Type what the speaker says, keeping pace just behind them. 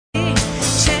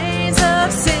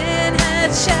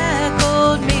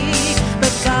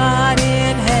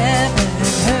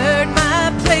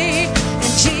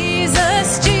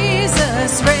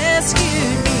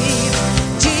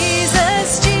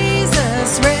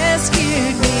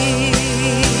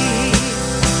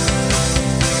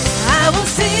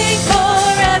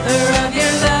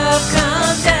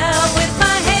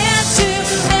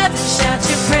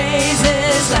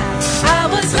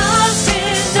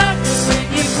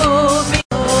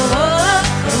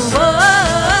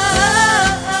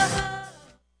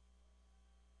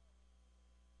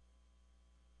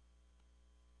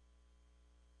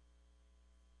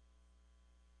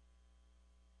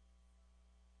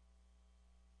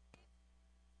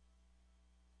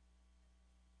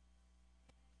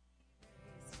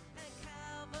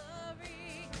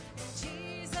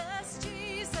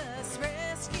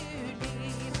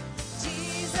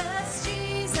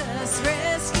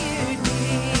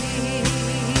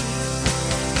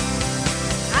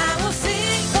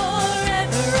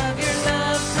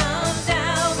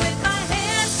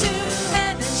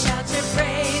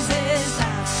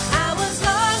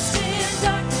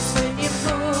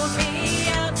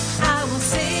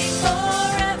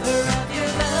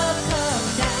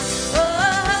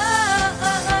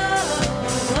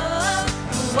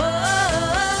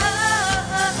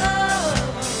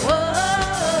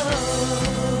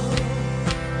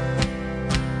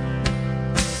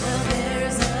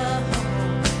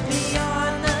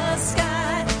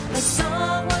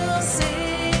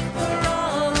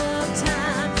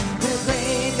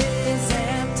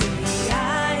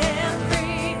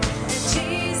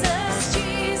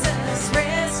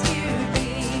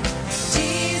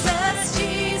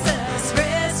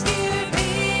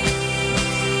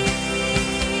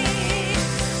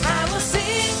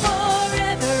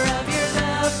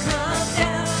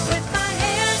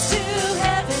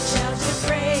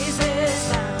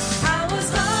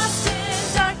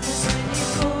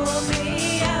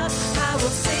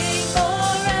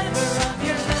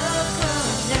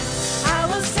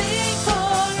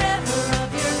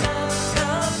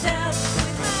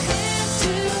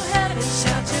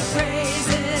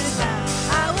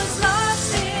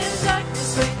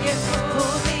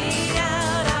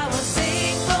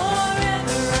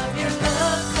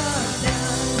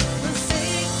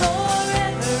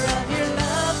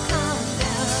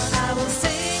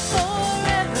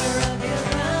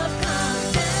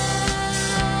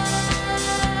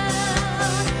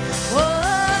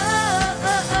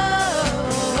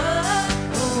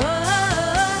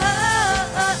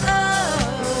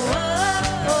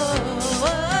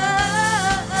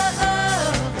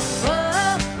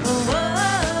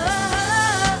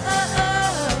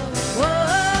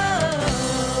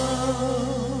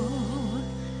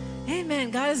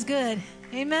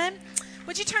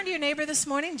Would you turn to your neighbor this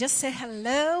morning? Just say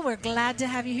hello. We're glad to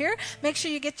have you here. Make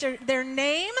sure you get their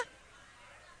name.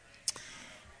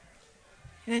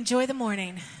 And enjoy the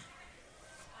morning.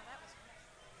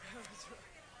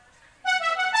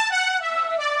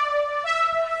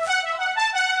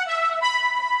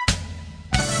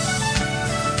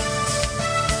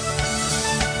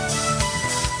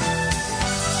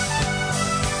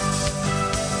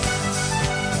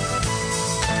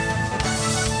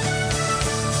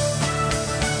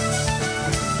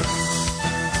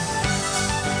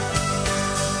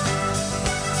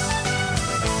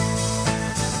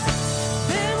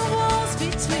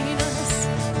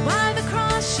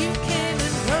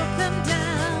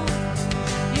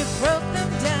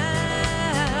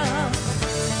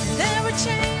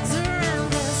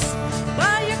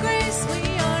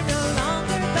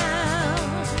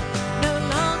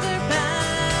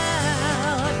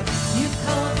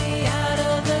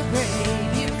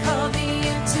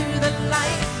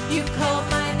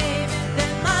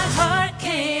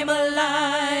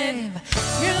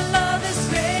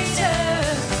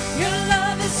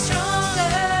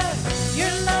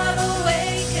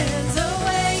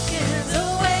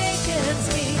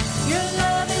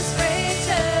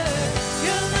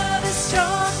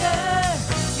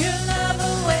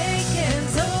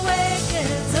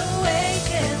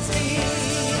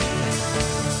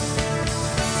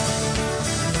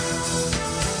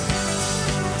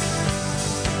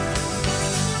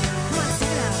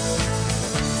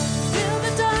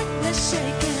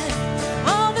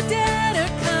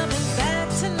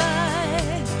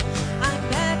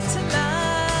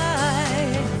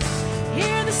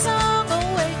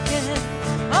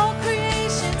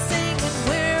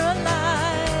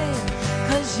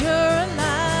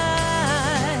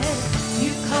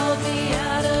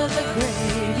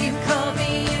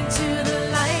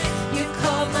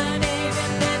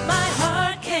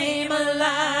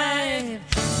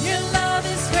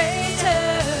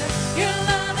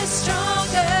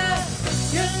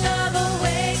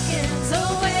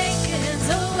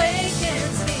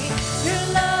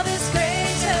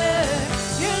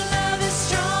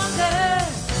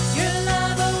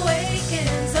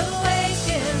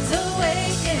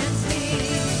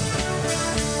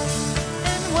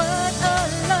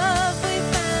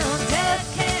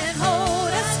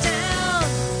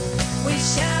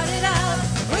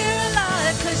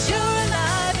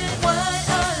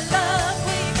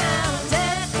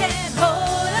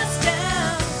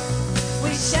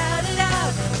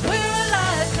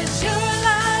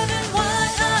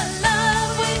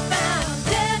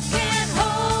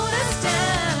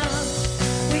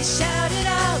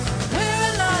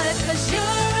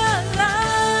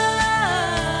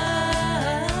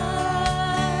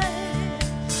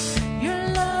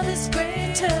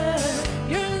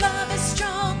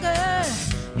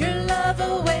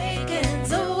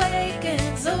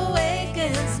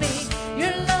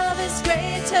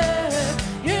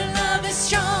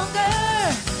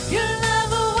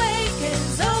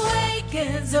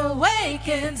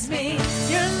 Awakens me.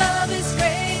 Your love is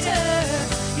greater.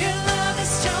 Your love is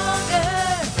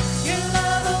stronger. Your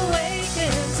love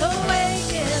awakens,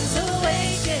 awakens,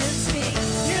 awakens me.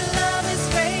 Your love is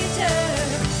greater.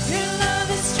 Your love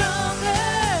is stronger.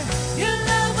 Your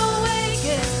love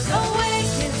awakens,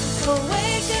 awakens,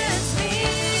 awakens me.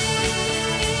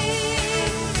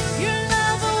 Your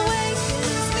love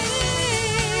awakens me.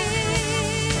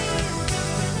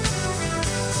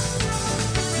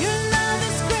 Your love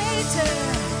is greater.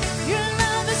 Your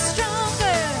love is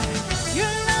stronger.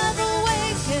 Your love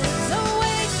awakens,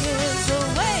 awakens,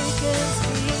 awakens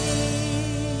me.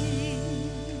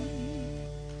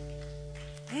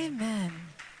 Amen.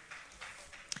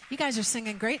 You guys are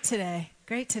singing great today.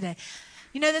 Great today.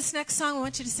 You know this next song, I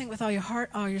want you to sing with all your heart,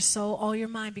 all your soul, all your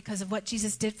mind because of what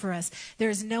Jesus did for us. There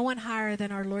is no one higher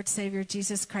than our Lord Savior,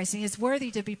 Jesus Christ. He is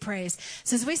worthy to be praised.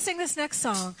 So as we sing this next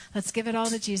song, let's give it all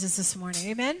to Jesus this morning.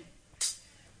 Amen?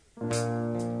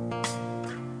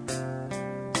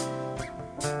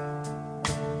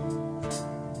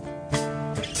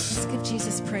 Let's give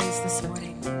Jesus praise this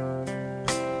morning.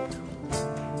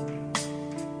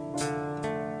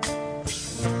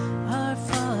 Our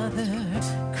Father,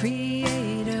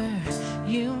 Creator,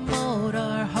 you mold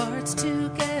our hearts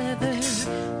together.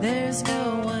 There's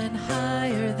no one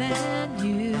higher than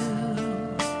you.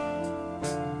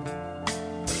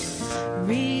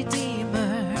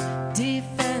 Redeemer,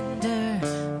 Defender,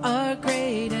 our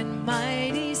great and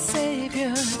mighty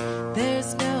Savior.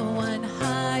 There's no one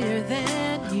higher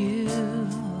than you.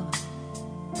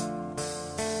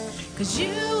 'Cause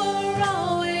you are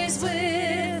always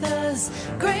with us,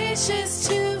 gracious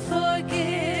to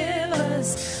forgive us.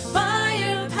 By your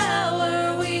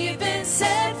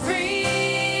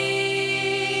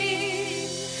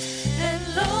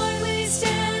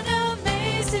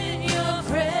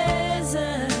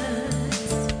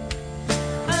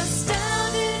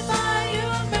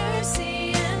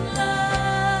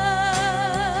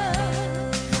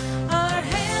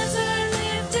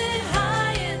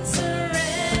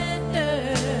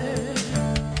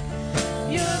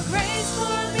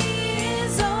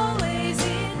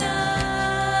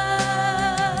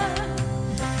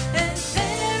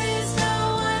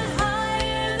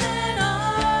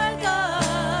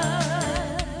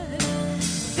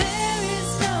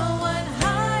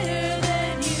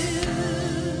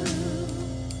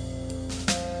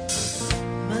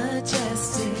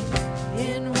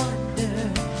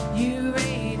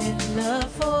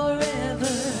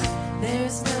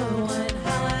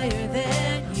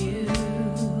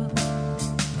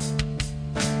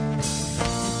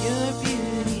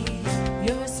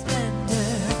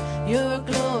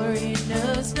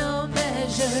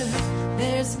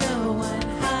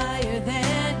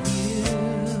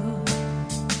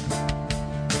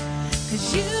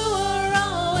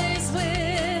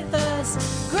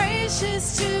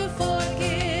wishes to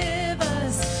forgive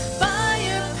us. By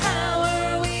your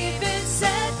power we've been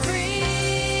set free.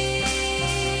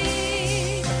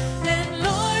 And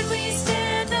Lord, we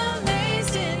stand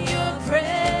amazed in your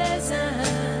presence,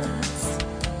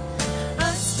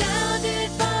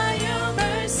 astounded by your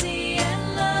mercy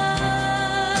and love.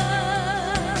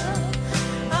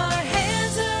 Our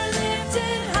hands are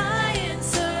lifted high in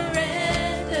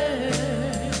surrender.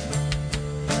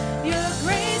 Your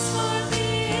grace for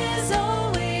me is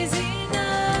always enough.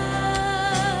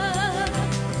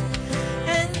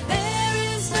 And there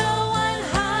is no one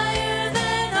higher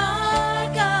than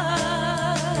our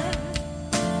God.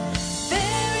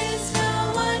 There is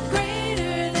no one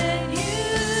greater than you.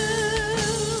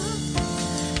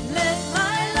 Let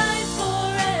my life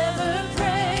forever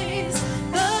praise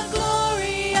the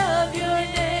glory of your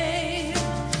name.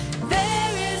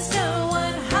 There is no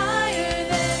one higher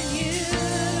than you.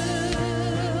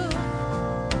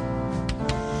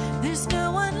 There's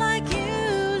no one like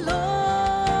you, Lord.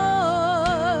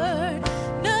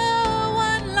 No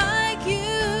one like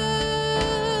you.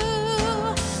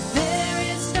 There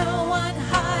is no one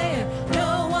higher,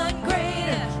 no one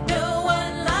greater, no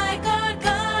one like our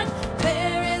God.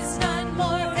 There is none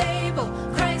more able,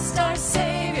 Christ our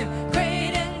Savior,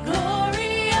 great and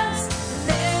glorious.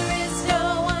 There is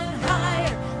no one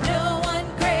higher, no one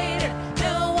greater,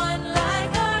 no one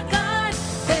like our God.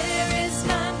 There is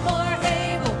none more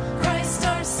able, Christ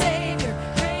our Savior,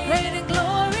 great and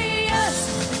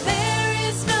glorious. There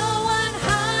is no one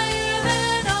higher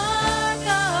than our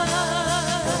God.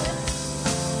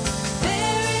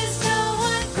 There is no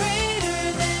one greater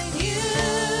than you.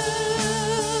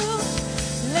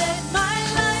 Let my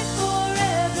life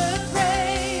forever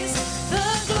praise the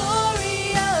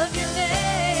glory of your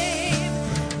name.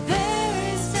 There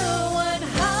is no one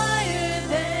higher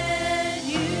than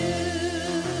you.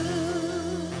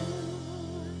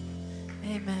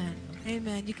 Amen.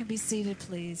 Amen. You can be seated,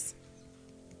 please.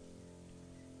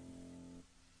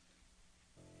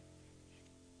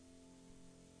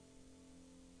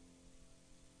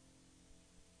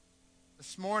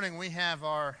 This morning we have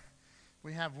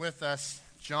with us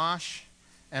Josh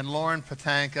and Lauren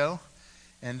Patanko,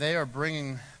 and they are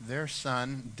bringing their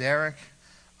son Derek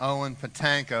Owen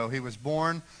Patanko. He was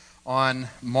born on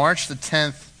March the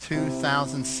 10th,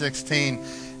 2016,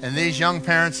 and these young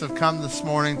parents have come this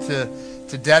morning to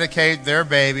dedicate their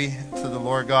baby to the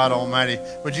Lord God Almighty.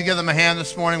 Would you give them a hand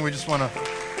this morning? We just want to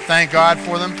thank God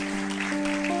for them.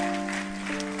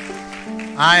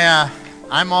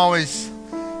 I'm always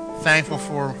thankful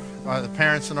for the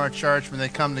parents in our church when they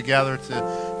come together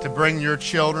to bring your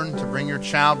children, to bring your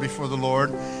child before the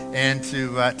Lord, and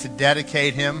to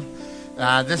dedicate him.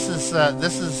 This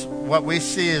is what we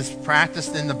see is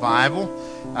practiced in the Bible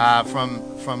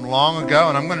from long ago,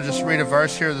 and I'm going to just read a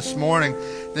verse here this morning.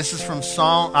 This is from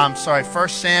 1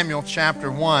 Samuel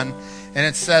chapter 1, and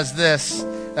it says this.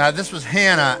 This was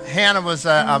Hannah. Hannah was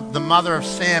the mother of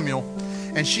Samuel,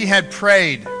 and she had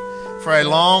prayed for a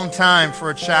long time for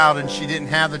a child, and she didn't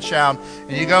have the child.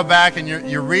 And you go back and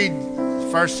you read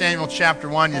 1 Samuel chapter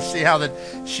 1, you see how that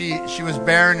she was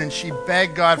barren, and she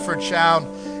begged God for a child,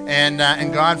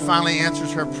 and God finally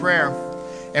answers her prayer.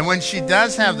 And when she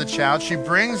does have the child, she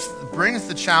brings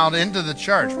the child into the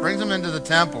church, brings him into the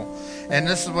temple. And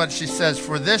this is what she says: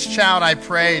 "For this child I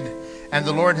prayed, and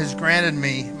the Lord has granted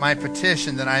me my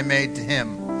petition that I made to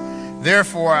him.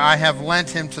 Therefore I have lent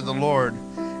him to the Lord.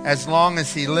 As long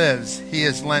as he lives, he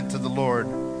is lent to the Lord."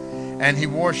 And he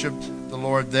worshiped the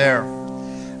Lord there.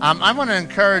 I want to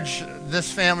encourage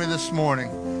this family this morning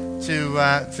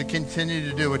to continue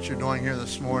to do what you're doing here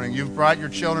this morning. You've brought your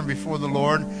children before the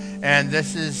Lord, and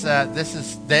this is a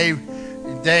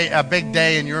big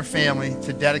day in your family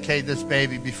to dedicate this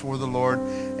baby before the Lord,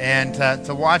 and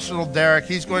to watch little Derek.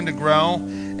 He's going to grow,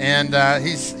 and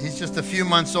he's just a few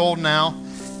months old now,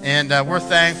 and we're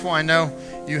thankful. I know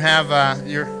you have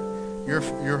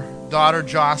your daughter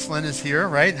Jocelyn is here,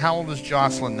 right? How old is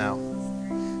Jocelyn now?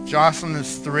 Jocelyn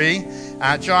is 3.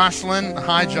 Jocelyn,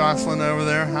 hi Jocelyn over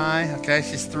there. Hi. Okay,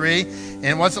 she's 3. And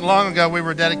it wasn't long ago we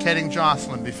were dedicating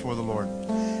Jocelyn before the Lord.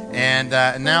 And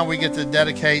now we get to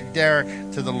dedicate Derek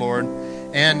to the Lord.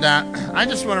 And I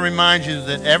just want to remind you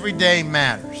that every day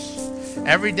matters.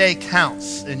 Every day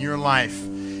counts in your life.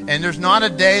 And there's not a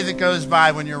day that goes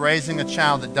by when you're raising a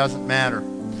child that doesn't matter.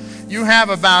 You have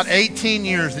about 18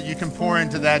 years that you can pour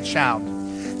into that child.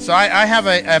 So I have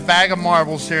a bag of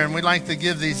marbles here, and we'd like to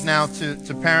give these now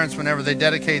to parents whenever they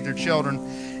dedicate their children.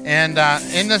 And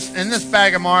in this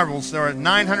bag of marbles, there are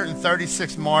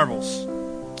 936 marbles.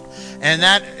 And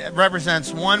that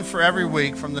represents one for every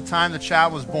week from the time the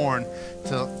child was born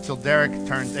till Derek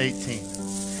turns 18.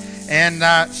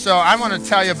 And so I want to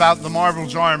tell you about the marble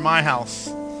jar in my house.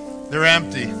 They're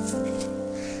empty.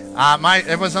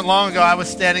 It wasn't long ago I was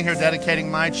standing here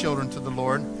dedicating my children to the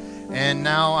Lord, and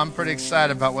now I'm pretty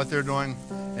excited about what they're doing,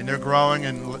 and they're growing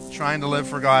and trying to live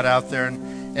for God out there.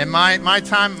 And my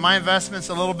time, my investment's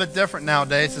a little bit different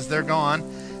nowadays as they're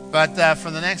gone. But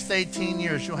for the next 18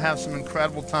 years, you'll have some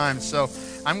incredible times. So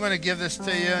I'm going to give this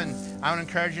to you, and I would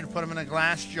encourage you to put them in a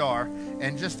glass jar,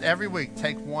 and just every week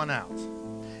take one out.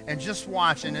 And just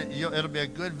watch, and it'll be a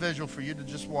good visual for you to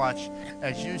just watch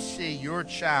as you see your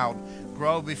child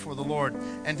grow before the Lord,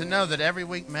 and to know that every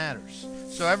week matters.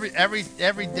 So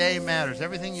every day matters.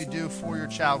 Everything you do for your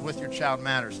child, with your child,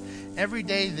 matters. Every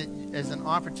day that is an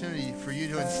opportunity for you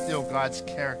to instill God's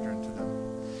character into them.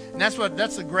 And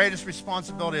that's the greatest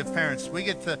responsibility of parents. We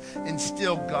get to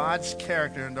instill God's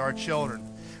character into our children.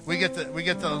 We get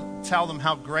to tell them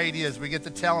how great He is. We get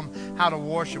to tell them how to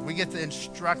worship. We get to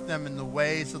instruct them in the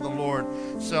ways of the Lord.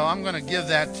 So I'm going to give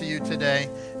that to you today,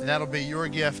 and that'll be your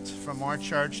gift from our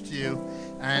church to you.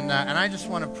 And I just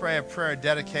want to pray a prayer of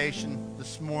dedication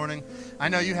this morning. I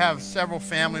know you have several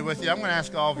family with you. I'm going to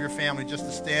ask all of your family just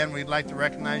to stand. We'd like to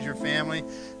recognize your family.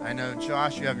 I know,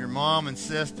 Josh, you have your mom and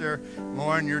sister.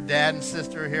 Lauren, your dad and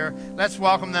sister are here. Let's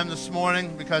welcome them this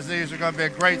morning, because these are going to be a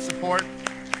great support.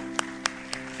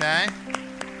 Okay.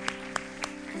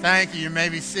 Thank you. You may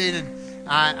be seated.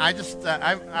 That's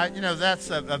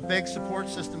a big support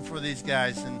system for these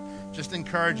guys, and just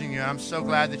encouraging you. I'm so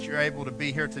glad that you're able to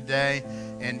be here today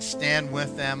and stand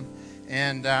with them.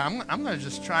 And I'm going to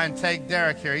just try and take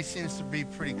Derek here. He seems to be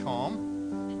pretty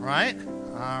calm, right?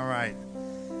 All right.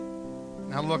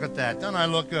 Now look at that. Don't I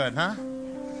look good, huh?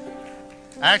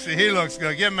 Actually, he looks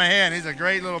good. Give him a hand. He's a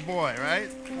great little boy,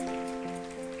 right?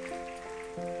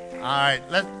 All right,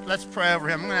 let's pray over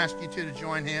him. I'm going to ask you two to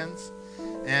join hands,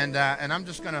 and I'm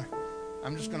just going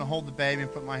to hold the baby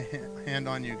and put my hand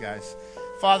on you guys.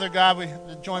 Father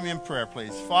God, join me in prayer,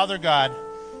 please. Father God,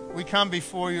 we come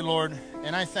before you, Lord,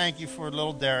 and I thank you for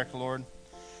little Derek, Lord.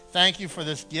 Thank you for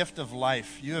this gift of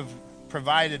life you have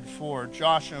provided for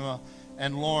Joshua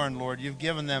and Lauren, Lord. You've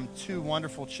given them two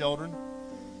wonderful children,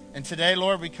 and today,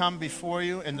 Lord, we come before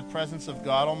you in the presence of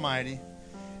God Almighty.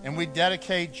 And we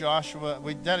dedicate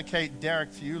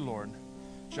Derek to you, Lord.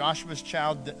 Joshua's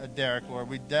child, Derek, Lord.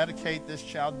 We dedicate this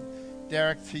child,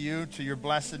 Derek, to you, to your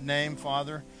blessed name,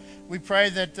 Father. We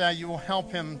pray that you will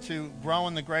help him to grow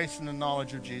in the grace and the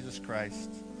knowledge of Jesus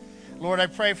Christ. Lord, I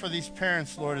pray for these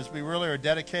parents, Lord, as we really are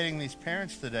dedicating these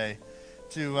parents today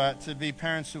to be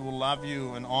parents who will love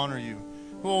you and honor you,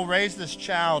 who will raise this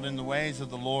child in the ways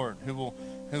of the Lord, who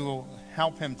will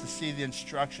help him to see the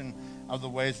instruction of the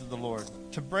ways of the Lord,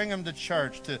 to bring him to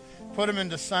church, to put him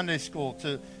into Sunday school,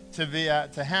 to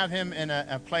have him in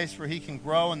a place where he can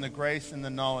grow in the grace and the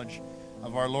knowledge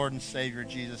of our Lord and Savior,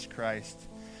 Jesus Christ.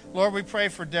 Lord, we pray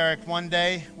for Derek. One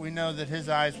day, we know that his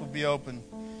eyes will be open,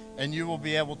 and you will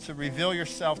be able to reveal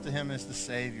yourself to him as the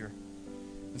Savior.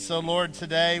 And so, Lord,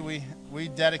 today we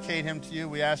dedicate him to you.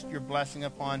 We ask your blessing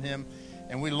upon him,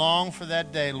 and we long for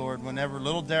that day, Lord, whenever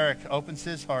little Derek opens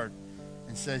his heart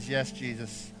and says, yes,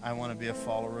 Jesus, I want to be a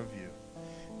follower of you.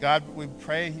 God, we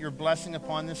pray your blessing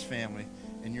upon this family.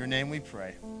 In your name we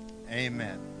pray.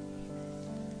 Amen.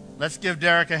 Let's give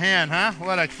Derek a hand, huh?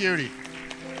 What a cutie.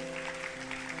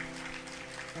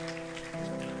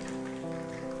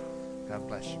 God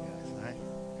bless you guys, all right?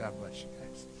 God bless you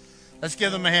guys. Let's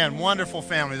give them a hand. Wonderful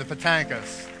family, the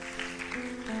Patankas.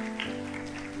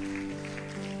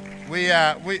 We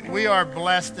are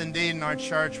blessed indeed in our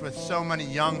church with so many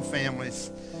young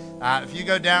families. If you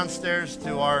go downstairs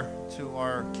to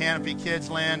our Canopy Kids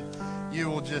Land, you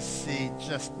will just see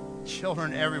just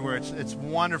children everywhere. It's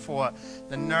wonderful.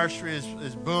 The nursery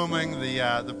is booming.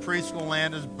 The preschool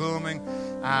land is booming.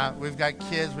 We've got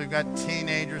kids. We've got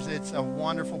teenagers. It's a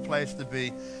wonderful place to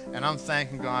be. And I'm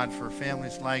thanking God for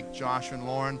families like Josh and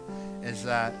Lauren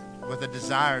with a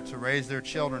desire to raise their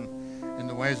children in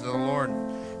the ways of the Lord.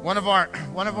 One of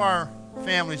our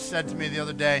families said to me the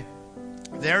other day,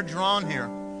 they're drawn here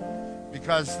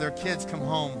because their kids come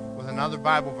home with another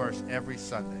Bible verse every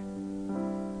Sunday.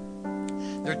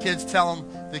 Their kids tell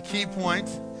them the key point,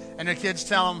 and their kids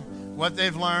tell them what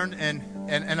they've learned and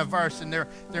a verse, and they're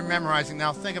memorizing.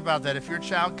 Now think about that. If your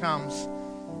child comes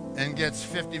and gets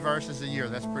 50 verses a year,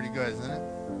 that's pretty good, isn't it?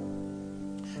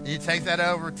 And you take that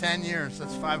over 10 years,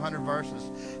 that's 500 verses.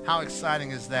 How exciting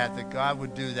is that God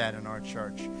would do that in our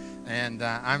church? And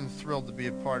I'm thrilled to be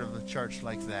a part of a church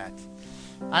like that.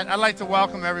 I'd like to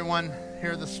welcome everyone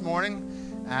here this morning.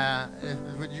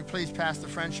 Would you please pass the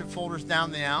friendship folders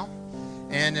down the aisle?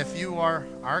 And if you are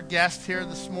our guest here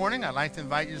this morning, I'd like to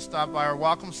invite you to stop by our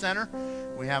Welcome Center.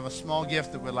 we have a small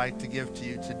gift that we'd like to give to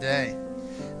you today.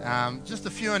 Just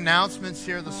a few announcements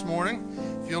here this morning.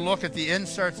 If you'll look at the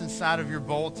inserts inside of your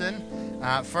bulletin,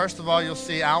 first of all, you'll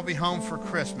see I'll be home for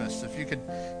Christmas. If you could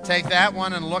take that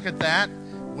one and look at that.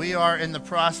 We are in the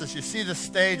process. You see the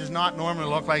stage does not normally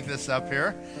look like this up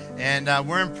here. And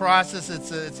we're in process.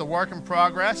 It's a work in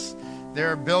progress.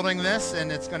 They're building this,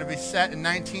 and it's going to be set in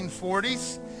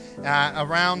 1940s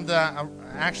around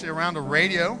a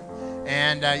radio.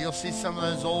 And you'll see some of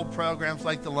those old programs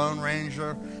like The Lone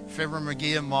Ranger, Fibber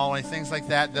McGee and Molly, things like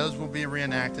that. Those will be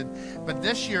reenacted. But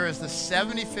this year is the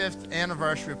 75th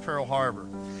anniversary of Pearl Harbor.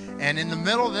 And in the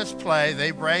middle of this play,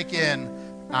 they break in,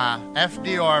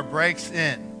 FDR breaks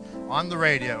in on the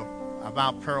radio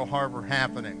about Pearl Harbor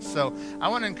happening. So I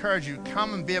want to encourage you,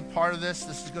 come and be a part of this.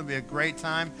 This is going to be a great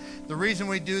time. The reason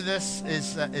we do this is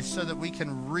so that we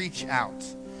can reach out.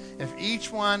 If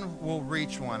each one will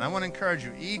reach one, I want to encourage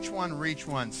you, each one reach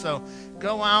one. So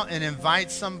go out and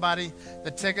invite somebody. The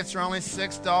tickets are only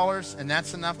 $6, and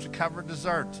that's enough to cover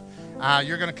dessert.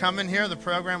 You're going to come in here. The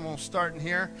program will start in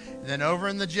here. And then over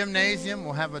in the gymnasium,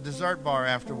 we'll have a dessert bar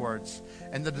afterwards.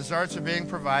 And the desserts are being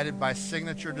provided by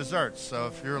Signature Desserts. So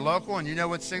if you're local and you know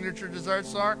what Signature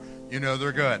Desserts are, you know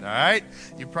they're good, all right?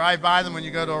 You probably buy them when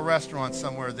you go to a restaurant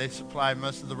somewhere. They supply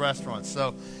most of the restaurants.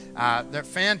 So they're a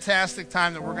fantastic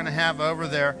time that we're going to have over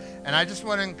there. And I just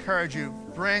want to encourage you,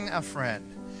 bring a friend.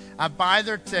 Buy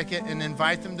their ticket and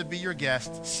invite them to be your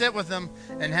guest. Sit with them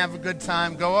and have a good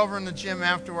time. Go over in the gym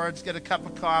afterwards, get a cup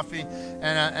of coffee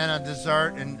and a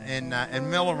dessert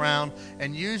and mill around.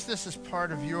 And use this as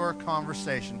part of your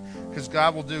conversation, because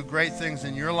God will do great things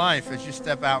in your life as you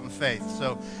step out in faith.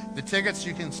 So the tickets,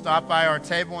 you can stop by our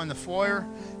table in the foyer.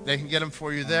 They can get them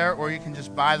for you there, or you can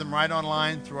just buy them right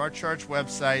online through our church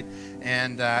website,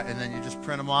 and then you just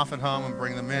print them off at home and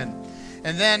bring them in.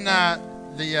 And then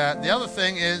the other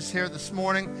thing is, here this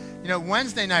morning,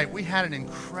 Wednesday night, we had an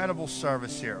incredible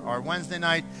service here. Our Wednesday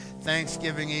night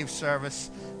Thanksgiving Eve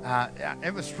service,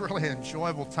 it was really an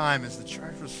enjoyable time as the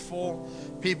church was full.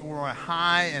 People were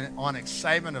high and on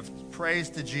excitement of praise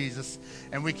to Jesus.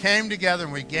 And we came together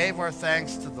and we gave our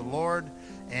thanks to the Lord.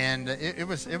 And it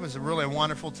was a really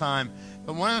wonderful time.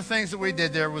 But one of the things that we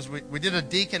did there was we did a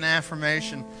deacon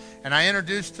affirmation. And I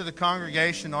introduced to the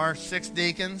congregation our 6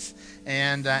 deacons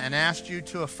and asked you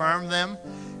to affirm them.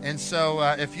 And so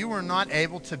if you were not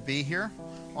able to be here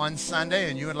on Sunday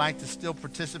and you would like to still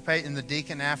participate in the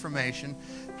deacon affirmation,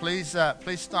 please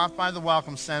stop by the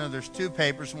Welcome Center. There's 2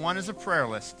 papers. One is a prayer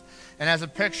list and has a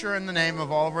picture and the name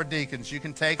of all of our deacons. You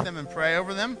can take them and pray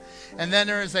over them. And then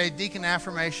there is a deacon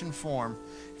affirmation form.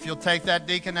 If you'll take that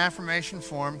deacon affirmation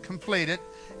form, complete it,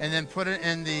 and then put it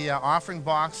in the offering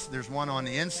box. There's one on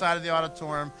the inside of the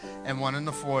auditorium and one in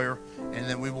the foyer, and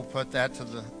then we will put that to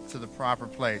the proper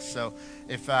place. So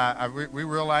if we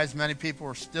realize many people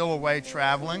are still away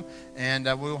traveling, and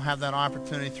we will have that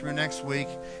opportunity through next week.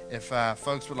 If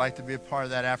folks would like to be a part of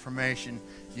that affirmation,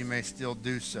 you may still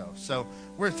do so. So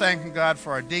we're thanking God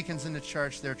for our deacons in the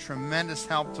church. They're tremendous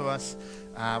help to us.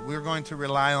 We're going to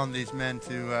rely on these men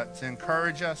to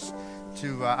encourage us,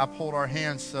 to uphold our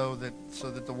hands so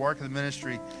that the work of the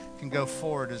ministry can go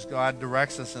forward as God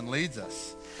directs us and leads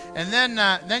us. And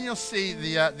then you'll see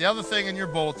the other thing in your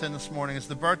bulletin this morning is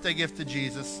the birthday gift to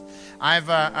Jesus.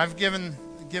 I've given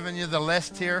you the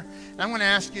list here, and I'm going to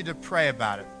ask you to pray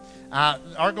about it.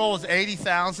 Our goal is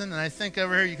 80,000, and I think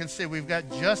over here you can see we've got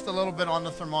just a little bit on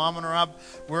the thermometer up.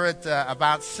 We're at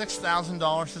about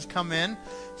 $6,000 has come in,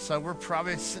 so we're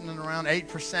probably sitting at around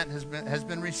 8% has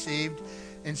been received.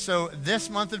 And so this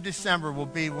month of December will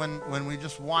be when we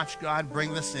just watch God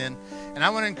bring this in. And I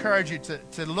want to encourage you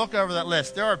to look over that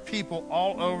list. There are people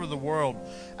all over the world,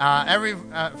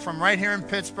 from right here in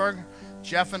Pittsburgh.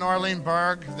 Jeff and Arlene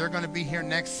Berg, they're going to be here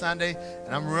next Sunday,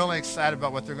 and I'm really excited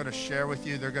about what they're going to share with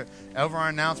you. Over our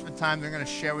announcement time, they're going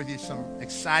to share with you some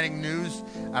exciting news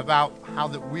about how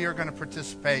that we are going to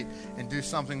participate and do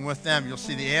something with them. You'll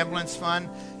see the ambulance fund.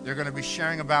 They're going to be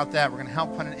sharing about that. We're going to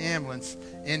help put an ambulance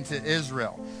into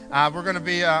Israel. We're going to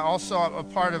be also a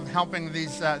part of helping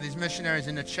these missionaries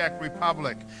in the Czech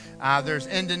Republic. There's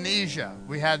Indonesia.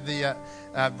 We had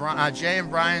Jay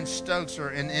and Brian Stokes are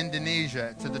in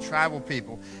Indonesia to the tribal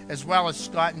people, as well as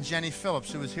Scott and Jenny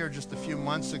Phillips, who was here just a few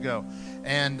months ago.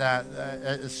 And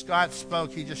as Scott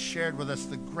spoke, he just shared with us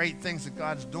the great things that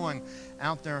God's doing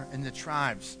out there in the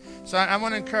tribes. So I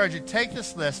want to encourage you, take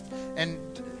this list, and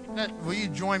will you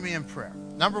join me in prayer?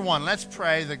 Number one, let's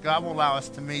pray that God will allow us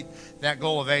to meet that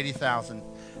goal of 80,000.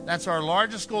 That's our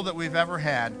largest goal that we've ever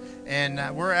had,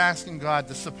 and we're asking God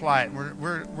to supply it.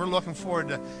 We're looking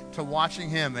forward to watching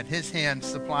Him and His hand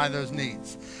supply those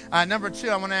needs. Number 2,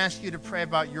 I want to ask you to pray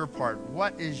about your part.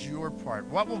 What is your part?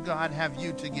 What will God have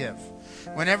you to give?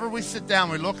 Whenever we sit down,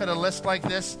 we look at a list like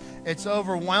this, it's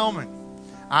overwhelming.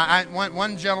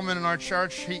 One gentleman in our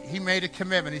church, he made a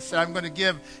commitment. He said, I'm going to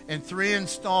give in 3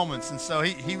 installments. And so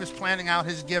he was planning out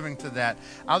his giving to that.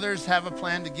 Others have a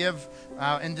plan to give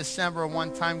in December, a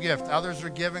one-time gift. Others are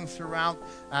giving throughout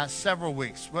several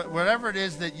weeks. Whatever it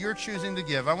is that you're choosing to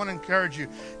give, I want to encourage you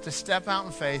to step out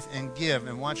in faith and give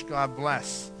and watch God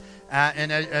bless.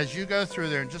 And as you go through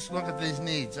there and just look at these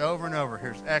needs over and over,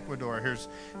 here's Ecuador,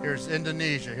 here's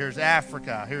Indonesia, here's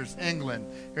Africa, here's England,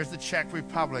 here's the Czech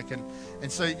Republic. And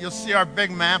so you'll see our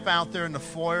big map out there in the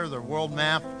foyer, the world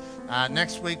map.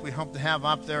 Next week we hope to have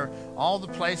up there all the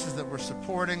places that we're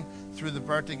supporting through the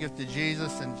birthday gift to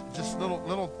Jesus, and just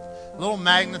little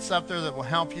magnets up there that will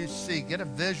help you see, get a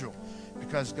visual,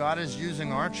 because God is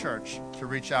using our church to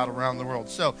reach out around the world.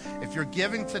 So if you're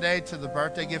giving today to the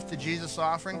birthday gift to Jesus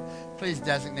offering, please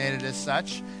designate it as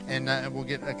such, and we'll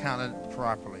get accounted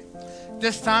properly.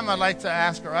 This time I'd like to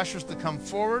ask our ushers to come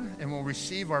forward, and we'll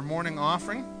receive our morning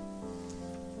offering.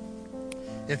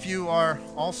 If you are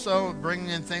also bringing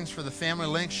in things for the Family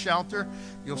Link shelter,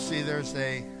 you'll see there's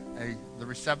the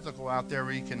receptacle out there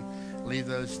where you can leave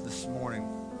those this morning.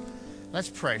 Let's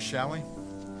pray, shall we?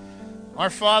 Our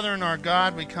Father and our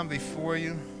God, we come before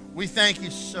you. We thank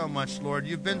you so much, Lord.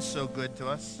 You've been so good to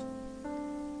us.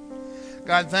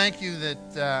 God, thank you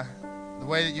that the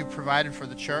way that you provided for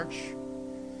the church.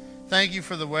 Thank you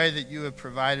for the way that you have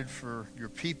provided for your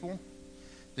people,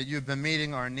 that you have been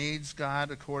meeting our needs,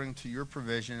 God, according to your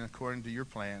provision, according to your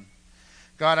plan.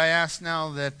 God, I ask now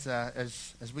that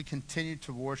as we continue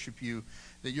to worship you,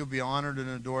 that you'll be honored and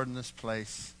adored in this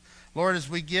place. Lord, as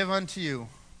we give unto you,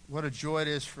 what a joy it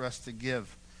is for us to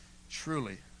give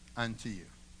truly unto you.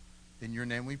 In your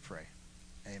name we pray.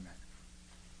 Amen.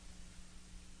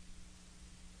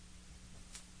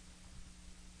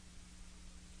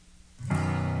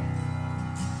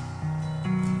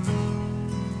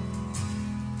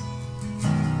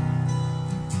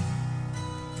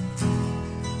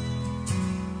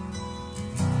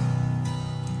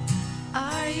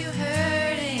 Are you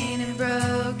hurting and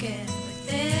broken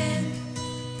within?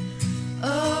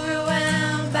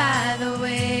 Overwhelmed by the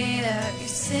weight of your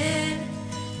sin?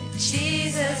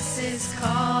 Jesus is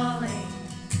calling.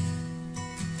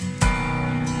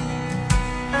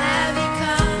 Have you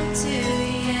come to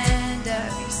the end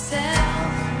of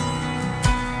yourself?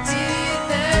 Do you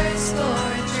thirst for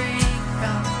a drink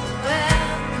from the well?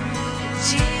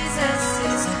 Jesus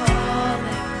is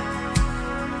calling.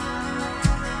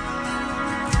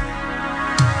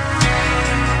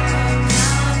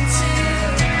 Come to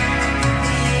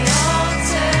the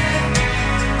altar.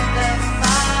 The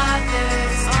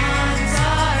Father's arms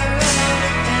are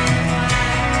open wide.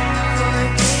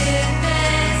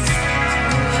 Forgiveness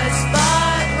was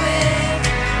bought with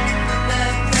the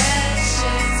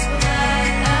precious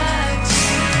blood of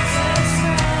Jesus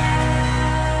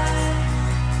Christ.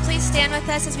 Please stand with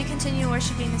us as we continue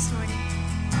worshiping this morning.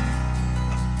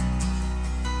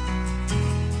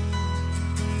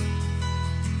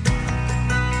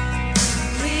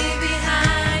 Leave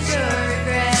behind your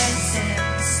regrets and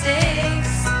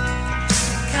mistakes.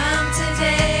 Come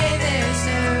today, there's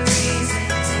no reason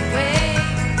to wait.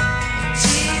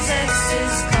 Jesus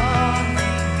is calling.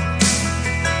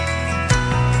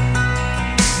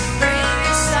 Bring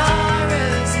your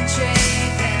sorrows and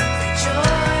trade them for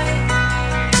joy.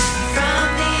 From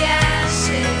the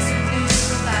ashes, a new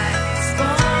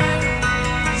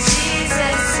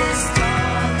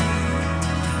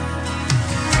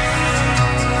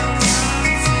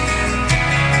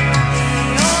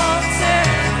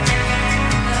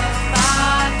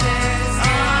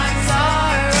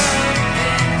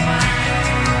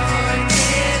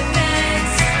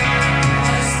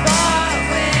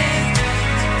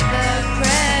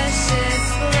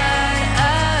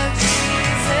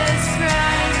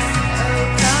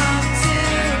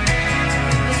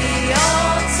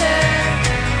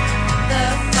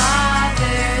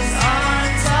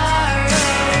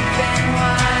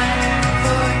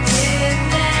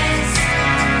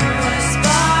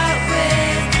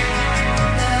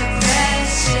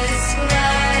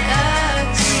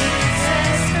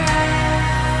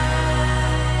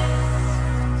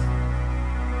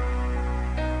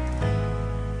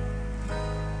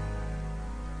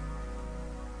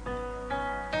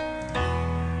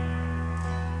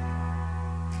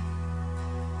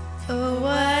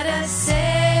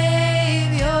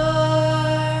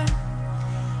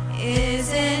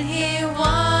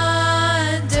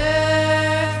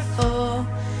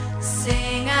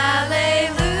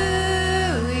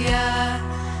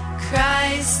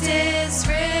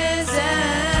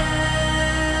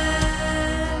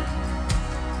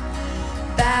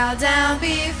bow down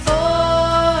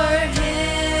before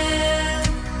him,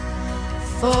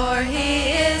 for he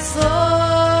is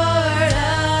Lord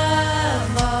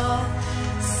of all.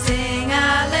 Sing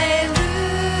hallelujah,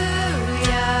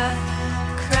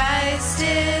 Christ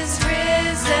is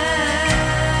risen.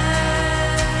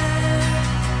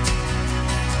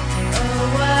 Oh,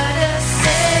 what a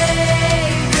Savior,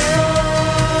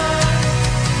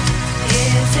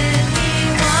 isn't he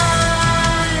wonderful?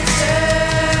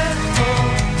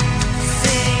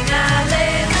 Sing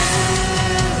hallelujah,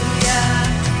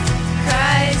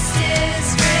 Christ is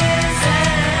risen.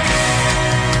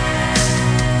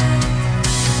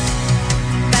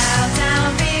 Bow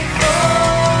down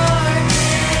before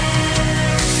him,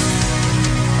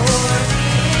 for he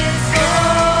is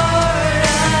Lord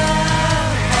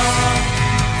of all.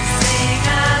 Sing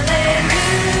hallelujah,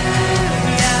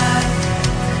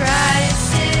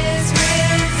 Christ is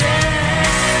risen.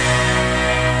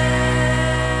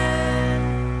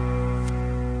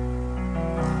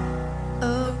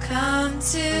 Oh, come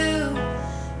to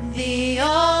the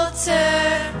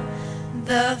altar.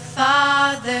 The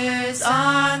Father's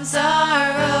arms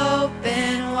are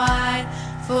open wide.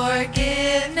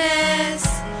 Forgiveness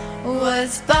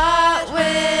was bought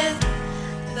with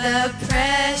the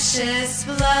precious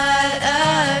blood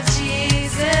of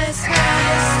Jesus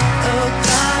Christ. Oh,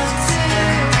 come to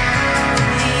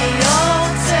the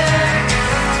altar.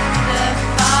 The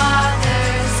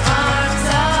Father's arms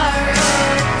are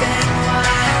open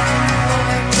wide.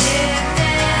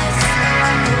 Forgiveness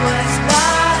was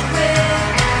bought with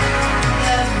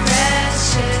the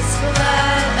precious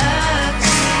blood of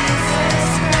Jesus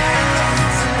Christ.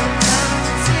 So come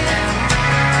to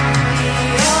the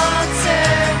altar.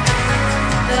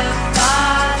 The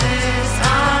Father's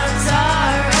arms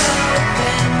are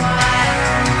open wide.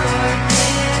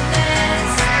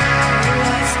 Forgiveness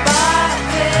was bought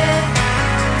with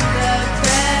the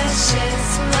precious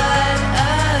blood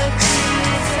of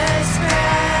Jesus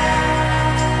Christ.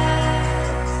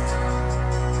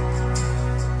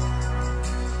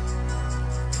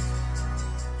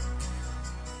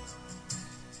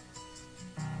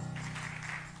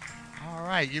 All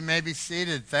right, you may be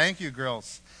seated. Thank you,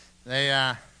 girls.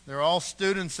 They're all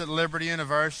students at Liberty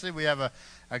University. We have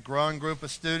a growing group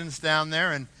of students down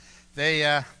there, and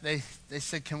they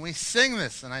said, "Can we sing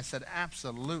this?" And I said,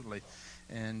 "Absolutely."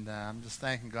 And I'm just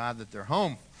thanking God that they're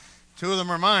home. 2 of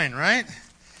them are mine, right?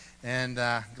 And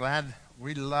glad.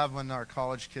 We love when our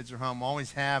college kids are home.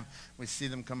 Always have. We see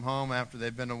them come home after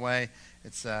they've been away.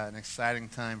 It's an exciting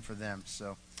time for them.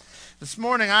 So this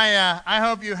morning, I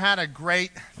hope you had a great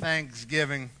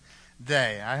Thanksgiving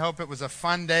day. I hope it was a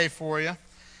fun day for you.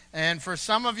 And for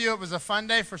some of you, it was a fun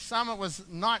day. For some, it was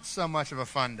not so much of a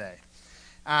fun day.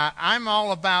 I'm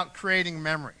all about creating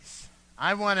memories.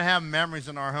 I want to have memories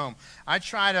in our home. I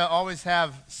try to always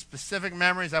have specific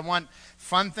memories. I want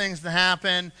fun things to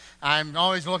happen. I'm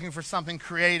always looking for something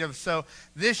creative. So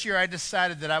this year I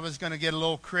decided that I was going to get a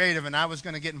little creative and I was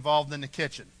going to get involved in the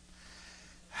kitchen.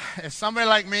 If somebody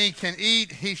like me can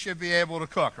eat, he should be able to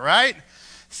cook, right?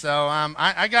 So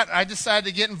I decided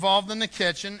to get involved in the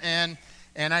kitchen, and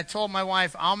I told my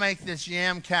wife, I'll make this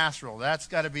yam casserole. That's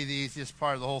got to be the easiest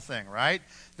part of the whole thing, right?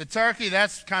 The turkey,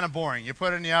 that's kind of boring. You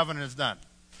put it in the oven and it's done.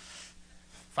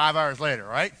 5 hours later,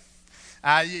 right?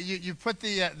 You put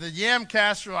the yam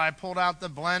casserole. I pulled out the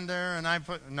blender and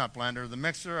the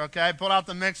mixer. Okay, I pulled out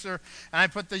the mixer and I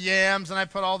put the yams and I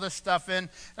put all this stuff in. And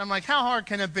I'm like, how hard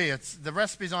can it be? The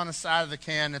recipe's on the side of the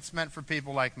can. It's meant for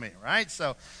people like me, right?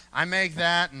 So I make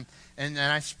that and then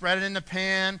I spread it in the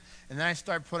pan and then I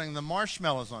start putting the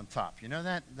marshmallows on top. You know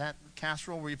that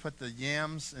casserole where you put the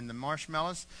yams and the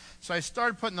marshmallows? So I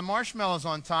started putting the marshmallows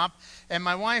on top, and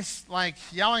my wife's like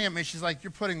yelling at me. She's like,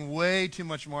 "You're putting way too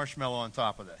much marshmallow on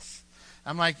top of this."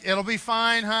 I'm like, "It'll be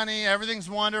fine, honey. Everything's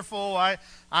wonderful. I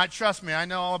trust me. I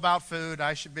know all about food.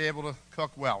 I should be able to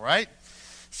cook well, right?"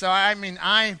 So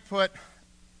I put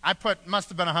must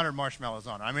have been 100 marshmallows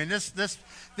on it. I mean,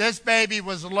 this baby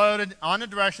was loaded on the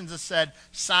directions that said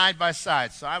side by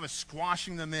side. So I was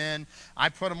squashing them in. I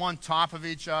put them on top of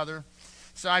each other.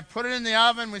 So I put it in the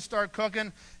oven. We start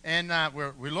cooking, and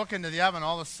we look into the oven.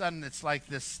 All of a sudden, it's like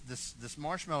this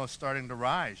marshmallow is starting to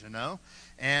rise, you know,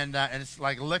 and it's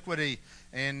like liquidy.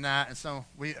 And so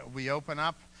we open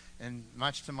up. And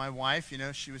much to my wife, you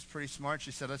know, she was pretty smart. She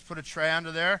said, "Let's put a tray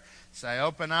under there." So I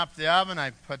open up the oven.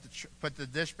 I put the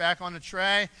dish back on the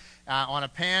tray, on a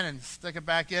pan, and stick it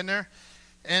back in there.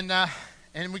 And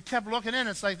we kept looking in.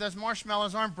 It's like those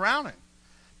marshmallows aren't browning.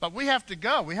 But we have to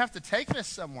go. We have to take this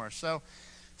somewhere. So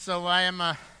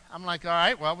I'm like, all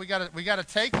right, well, we got to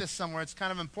take this somewhere. It's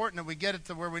kind of important that we get it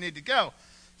to where we need to go.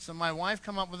 So my wife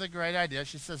come up with a great idea.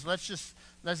 She says, let's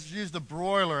use the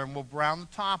broiler and we'll brown the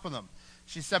top of them.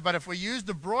 She said, but if we use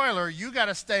the broiler, you got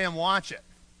to stay and watch it.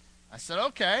 I said,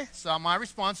 okay. So my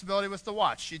responsibility was to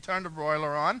watch. She turned the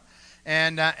broiler on,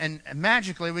 and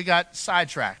magically we got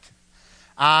sidetracked.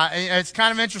 It's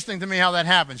kind of interesting to me how that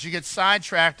happens. You get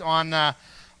sidetracked on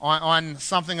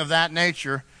something of that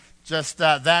nature, just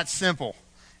that simple.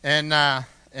 And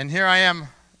here I am.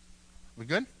 We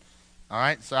good? All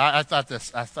right. So I thought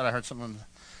I heard something.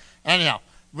 Anyhow,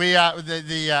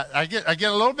 I get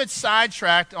a little bit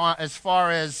sidetracked as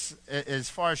far as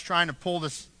trying to pull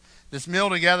this meal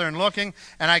together and looking,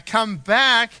 and I come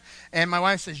back, and my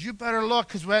wife says, "You better look,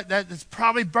 because it's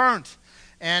probably burnt."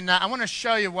 And I want to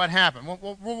show you what happened.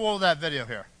 We'll roll that video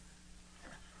here.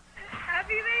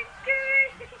 Happy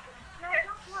Thanksgiving!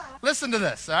 Listen to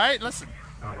this, all right? Listen.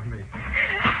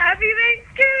 Happy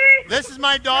Thanksgiving! This is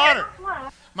my daughter.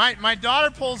 My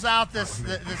daughter pulls out this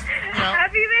Happy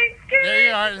Thanksgiving! There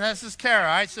you are. This is Kara, all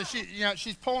right? So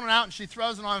she's pulling it out and she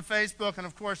throws it on Facebook, and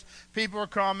of course people are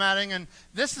commenting. And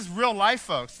this is real life,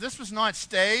 folks. This was not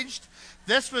staged.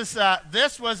 This was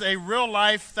a real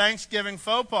life Thanksgiving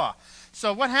faux pas.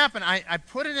 So what happened? I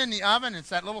put it in the oven. It's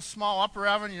that little small upper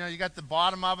oven. You got the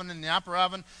bottom oven and the upper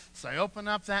oven. So I opened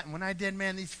up that, and when I did,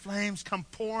 man, these flames come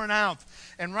pouring out.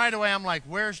 And right away I'm like,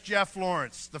 where's Jeff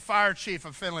Lawrence, the fire chief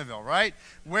of Finleyville, right?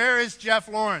 Where is Jeff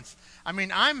Lawrence? I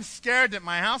mean, I'm scared that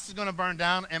my house is going to burn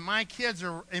down, and my kids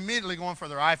are immediately going for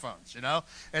their iPhones,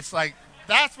 It's like,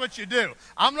 that's what you do.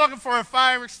 I'm looking for a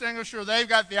fire extinguisher. They've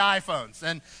got the iPhones.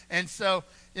 And so,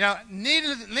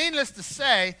 needless to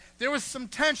say, there was some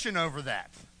tension over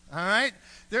that, all right?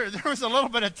 There was a little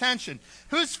bit of tension.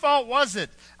 Whose fault was it?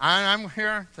 I'm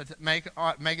here to make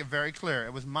it very clear.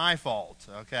 It was my fault,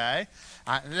 okay?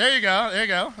 There you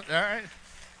go. All right.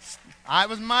 It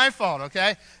was my fault,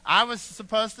 okay? I was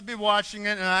supposed to be watching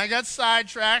it, and I got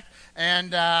sidetracked.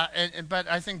 But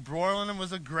I think broiling them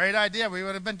was a great idea. We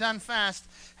would have been done fast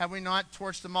had we not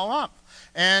torched them all up.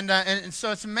 And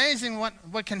so it's amazing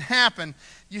what can happen.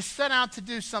 You set out to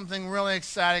do something really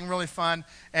exciting, really fun,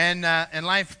 and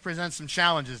life presents some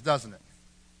challenges, doesn't it?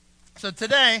 So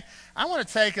today, I want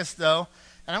to take us, though,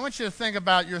 and I want you to think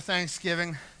about your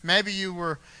Thanksgiving. Maybe you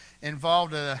were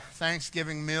involved in a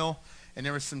Thanksgiving meal, and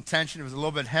there was some tension. It was a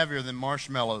little bit heavier than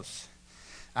marshmallows,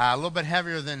 a little bit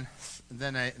heavier than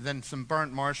some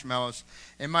burnt marshmallows.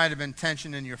 It might have been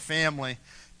tension in your family,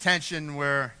 tension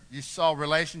where you saw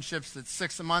relationships that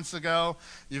 6 months ago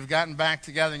you've gotten back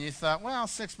together, and you thought, well,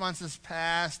 6 months has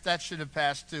passed. That should have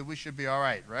passed too. We should be all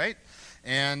right, right?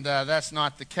 And that's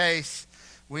not the case.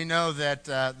 We know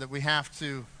that we have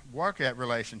to work at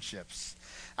relationships.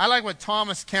 I like what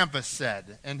Thomas Kempis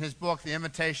said in his book, The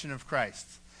Imitation of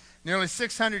Christ. Nearly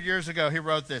 600 years ago, he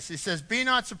wrote this. He says, "Be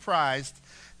not surprised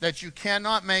that you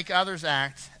cannot make others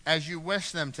act as you wish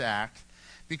them to act,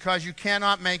 because you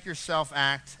cannot make yourself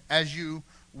act as you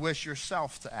wish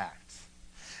yourself to act."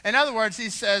 In other words,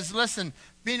 he says, listen,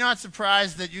 be not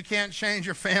surprised that you can't change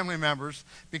your family members,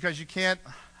 because you can't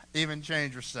even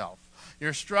change yourself.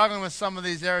 You're struggling with some of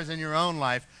these areas in your own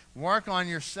life. Work on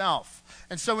yourself.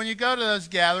 And so when you go to those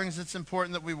gatherings, it's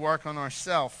important that we work on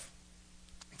ourselves.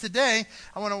 Today,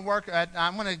 I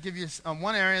want to give you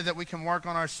one area that we can work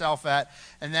on ourselves at,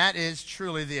 and that is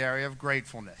truly the area of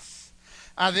gratefulness.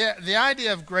 The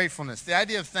idea of gratefulness, the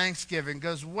idea of Thanksgiving,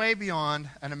 goes way beyond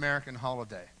an American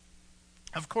holiday.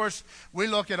 Of course, we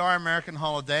look at our American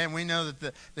holiday, and we know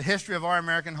that the history of our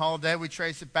American holiday, we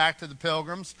trace it back to the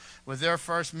Pilgrims with their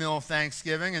first meal of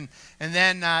Thanksgiving. And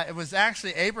then it was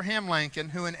actually Abraham Lincoln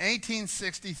who in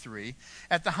 1863,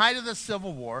 at the height of the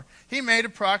Civil War, he made a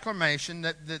proclamation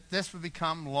that this would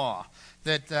become law,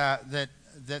 that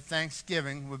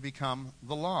Thanksgiving would become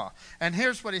the law. And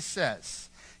here's what he says.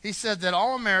 He said that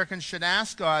all Americans should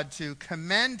ask God to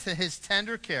commend to his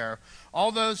tender care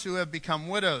all those who have become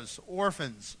widows,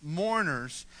 orphans,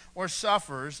 mourners, or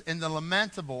sufferers in the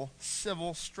lamentable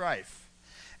civil strife,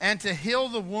 and to heal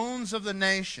the wounds of the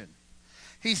nation.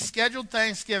 He scheduled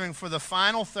Thanksgiving for the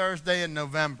final Thursday in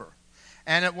November,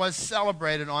 and it was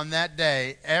celebrated on that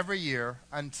day every year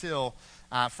until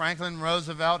Franklin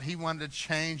Roosevelt, he wanted to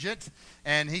change it,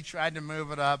 and he tried to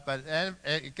move it up, but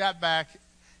it got back.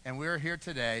 And we're here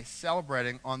today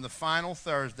celebrating on the final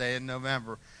Thursday in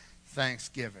November,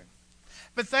 Thanksgiving.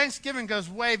 But Thanksgiving goes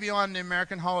way beyond the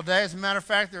American holiday. As a matter of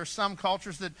fact, there are some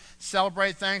cultures that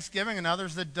celebrate Thanksgiving and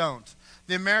others that don't.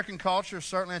 The American culture,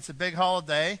 certainly it's a big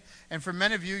holiday. And for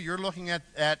many of you, you're looking at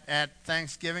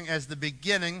Thanksgiving as the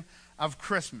beginning of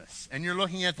Christmas. And you're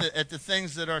looking at the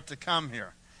things that are to come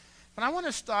here. But I want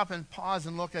to stop and pause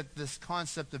and look at this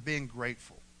concept of being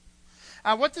grateful.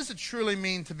 What does it truly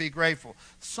mean to be grateful?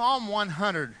 Psalm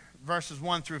 100, verses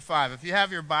 1 through 5. If you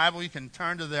have your Bible, you can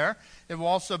turn to there. It will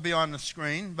also be on the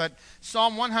screen. But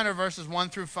Psalm 100, verses 1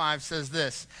 through 5 says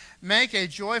this: Make a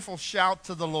joyful shout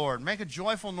to the Lord. Make a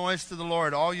joyful noise to the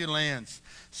Lord, all you lands.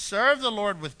 Serve the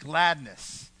Lord with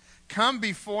gladness. Come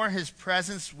before his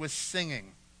presence with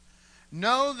singing.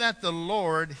 Know that the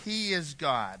Lord, he is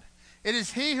God. It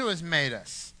is he who has made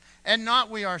us, and not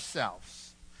we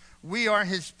ourselves. We are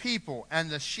his people and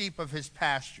the sheep of his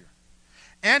pasture.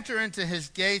 Enter into his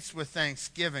gates with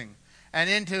thanksgiving, and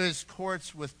into his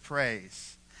courts with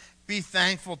praise. Be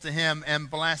thankful to him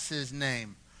and bless his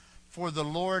name, for the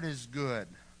Lord is good.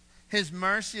 His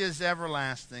mercy is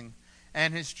everlasting,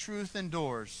 and his truth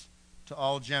endures to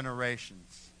all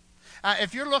generations.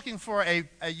 If you're looking for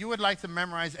you would like to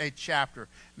memorize a chapter,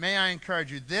 may I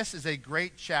encourage you, this is a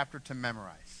great chapter to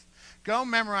memorize. Go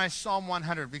memorize Psalm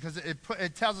 100 because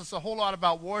it tells us a whole lot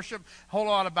about worship, a whole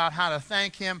lot about how to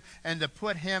thank him and to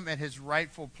put him at his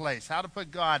rightful place, how to put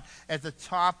God at the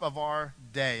top of our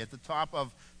day, at the top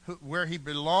of where he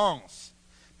belongs,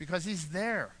 because he's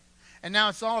there. And now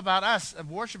it's all about us.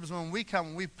 Worship is when we come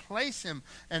and we place him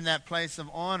in that place of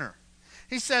honor.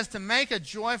 He says to make a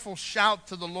joyful shout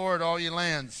to the Lord, all ye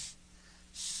lands.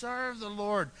 Serve the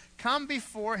Lord. Come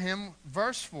before him,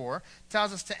 verse 4,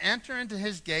 tells us to enter into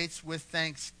his gates with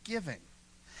thanksgiving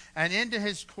and into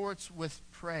his courts with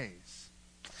praise.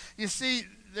 You see,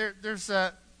 there's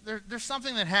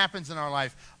something that happens in our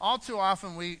life. All too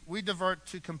often we divert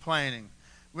to complaining.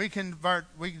 We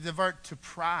divert to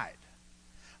pride.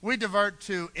 We divert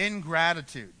to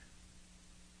ingratitude.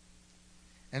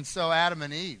 And so Adam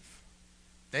and Eve,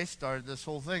 they started this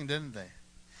whole thing, didn't they?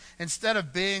 Instead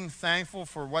of being thankful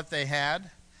for what they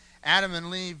had, Adam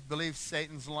and Eve believed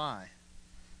Satan's lie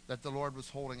that the Lord was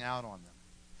holding out on them.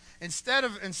 Instead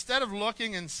of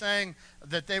looking and saying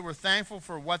that they were thankful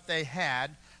for what they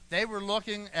had, they were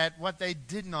looking at what they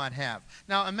did not have.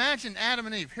 Now imagine Adam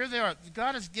and Eve. Here they are.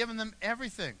 God has given them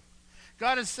everything.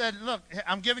 God has said, look,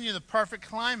 I'm giving you the perfect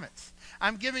climate.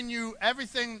 I'm giving you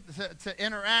everything to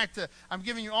interact. I'm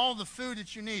giving you all the food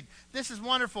that you need. This is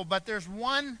wonderful, but there's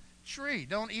one tree.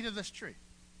 Don't eat of this tree.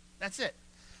 That's it.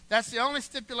 That's the only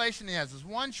stipulation he has. There's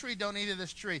one tree. Don't eat of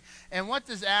this tree. And what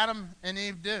does Adam and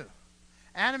Eve do?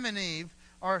 Adam and Eve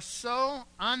are so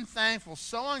unthankful,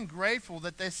 so ungrateful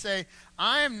that they say,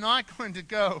 I am not going to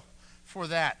go for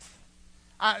that.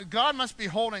 God must be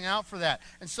holding out for that.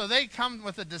 And so they come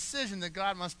with a decision that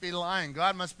God must be lying.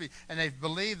 God must be, and they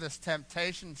believe this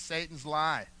temptation, Satan's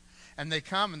lie. And they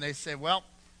come and they say, well,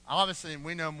 obviously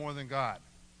we know more than God.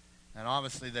 And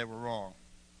obviously they were wrong.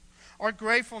 Our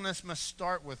gratefulness must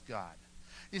start with God.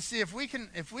 You see, if we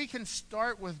can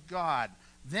start with God,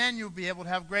 then you'll be able to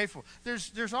have grateful.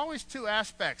 There's always two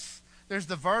aspects. There's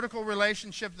the vertical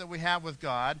relationship that we have with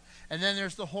God, and then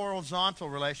there's the horizontal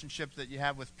relationship that you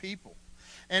have with people.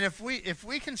 And if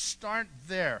we can start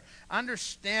there,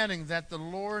 understanding that the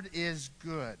Lord is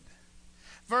good.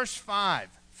 Verse 5,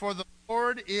 for the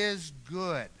Lord is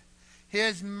good.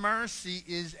 His mercy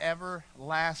is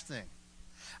everlasting.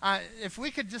 If we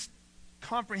could just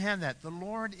comprehend that, the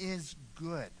Lord is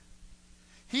good.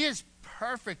 He is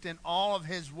perfect in all of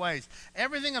his ways.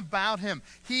 Everything about him.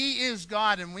 He is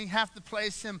God, and we have to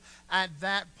place him at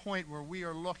that point where we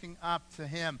are looking up to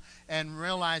him and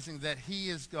realizing that he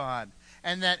is God.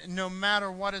 And that no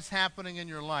matter what is happening in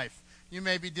your life, you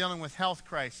may be dealing with health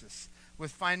crisis,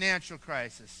 with financial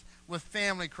crisis, with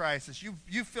family crisis.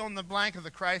 You fill in the blank of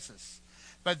the crisis.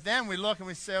 But then we look and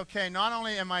we say, okay, not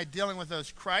only am I dealing with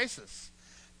those crises,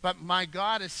 but my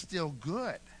God is still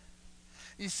good.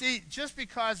 You see, just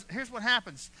because, here's what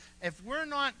happens. If we're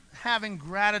not having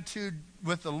gratitude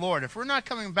with the Lord, if we're not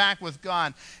coming back with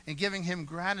God and giving him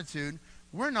gratitude,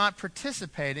 we're not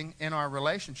participating in our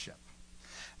relationship.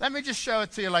 Let me just show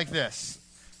it to you like this.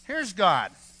 Here's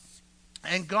God,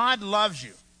 and God loves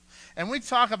you. And we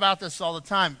talk about this all the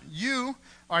time. You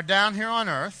are down here on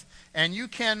earth, and you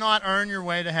cannot earn your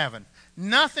way to heaven.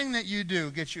 Nothing that you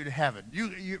do gets you to heaven.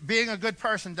 You being a good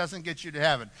person doesn't get you to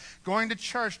heaven. Going to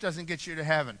church doesn't get you to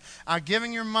heaven.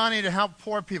 Giving your money to help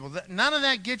poor people, none of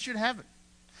that gets you to heaven.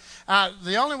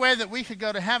 The only way that we could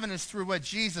go to heaven is through what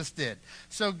Jesus did.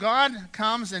 So God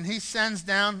comes and he sends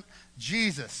down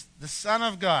Jesus, the Son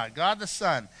of God, God the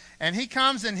Son. And he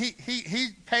comes and he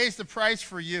pays the price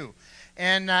for you.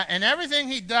 And everything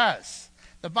he does,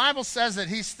 the Bible says that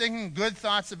he's thinking good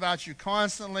thoughts about you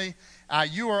constantly.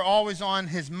 You are always on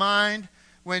his mind.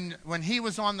 When he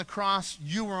was on the cross,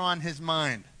 you were on his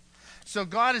mind. So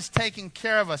God is taking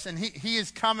care of us, and he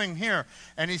is coming here,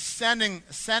 and he's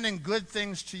sending good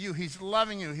things to you. He's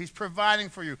loving you. He's providing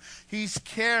for you. He's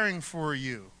caring for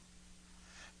you.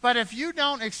 But if you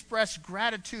don't express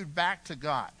gratitude back to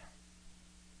God,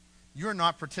 you're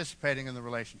not participating in the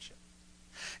relationship.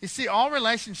 You see, all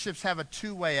relationships have a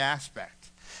two-way aspect.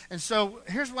 And so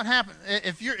here's what happens.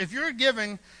 If you're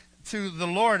giving to the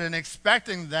Lord and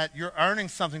expecting that you're earning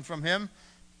something from him,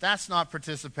 that's not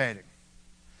participating.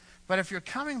 But if you're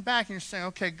coming back and you're saying,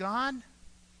 okay, God,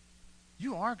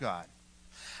 you are God.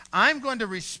 I'm going to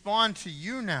respond to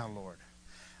you now, Lord.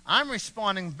 I'm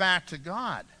responding back to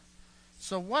God.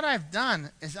 So what I've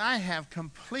done is I have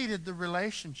completed the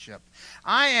relationship.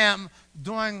 I am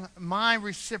doing my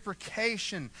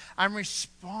reciprocation. I'm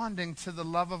responding to the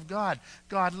love of God.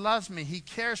 God loves me. He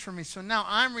cares for me. So now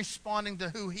I'm responding to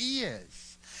who he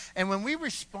is. And when we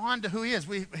respond to who he is,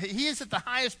 he is at the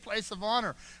highest place of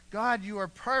honor. God, you are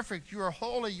perfect. You are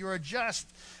holy. You are just.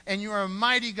 And you are a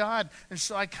mighty God. And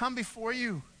so I come before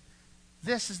you.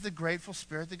 This is the grateful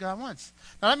spirit that God wants.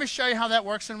 Now let me show you how that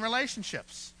works in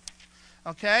relationships.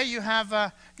 Okay, you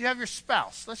have your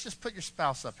spouse. Let's just put your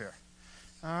spouse up here.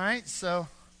 All right, so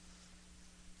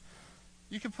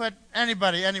you can put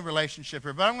anybody, any relationship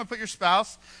here, but I'm going to put your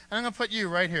spouse, and I'm going to put you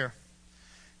right here.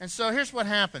 And so here's what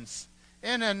happens.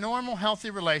 In a normal,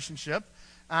 healthy relationship,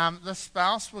 the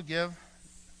spouse will give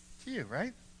to you,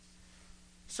 right?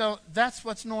 So that's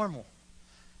what's normal.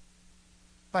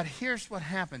 But here's what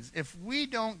happens. If we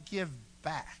don't give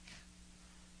back,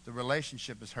 the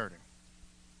relationship is hurting.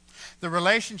 The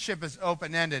relationship is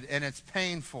open-ended and it's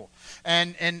painful.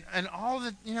 And all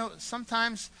the,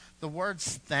 sometimes the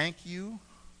words thank you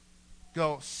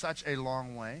go such a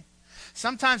long way.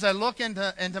 Sometimes I look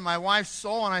into my wife's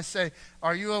soul and I say,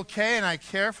 are you okay? And I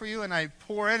care for you and I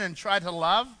pour in and try to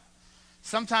love.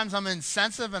 Sometimes I'm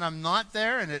insensitive and I'm not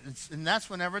there, and that's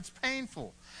whenever it's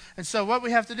painful. And so what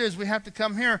we have to do is we have to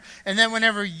come here, and then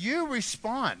whenever you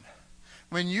respond,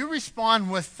 when you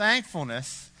respond with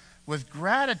thankfulness, with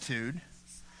gratitude,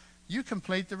 you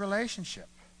complete the relationship.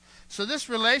 So this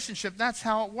relationship, that's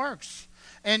how it works.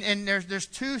 And there's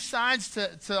two sides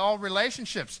to all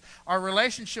relationships. Our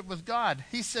relationship with God,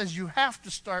 he says you have to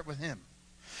start with him.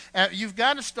 You've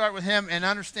got to start with him and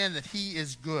understand that he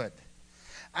is good.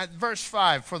 At verse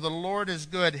 5, for the Lord is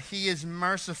good, he is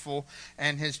merciful,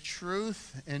 and his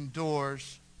truth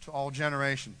endures to all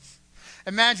generations.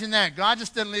 Imagine that. God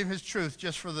just didn't leave his truth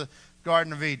just for the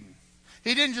Garden of Eden.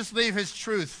 He didn't just leave his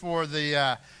truth for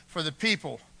the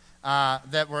people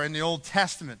that were in the Old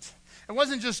Testament. It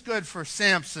wasn't just good for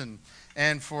Samson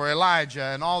and for Elijah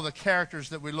and all the characters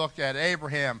that we looked at,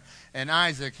 Abraham and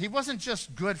Isaac. He wasn't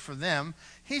just good for them.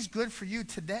 He's good for you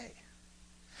today.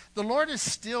 The Lord is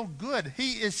still good.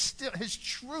 He is still his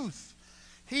truth.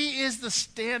 He is the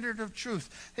standard of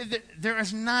truth. There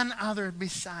is none other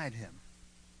beside him.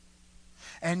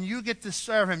 And you get to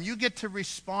serve him. You get to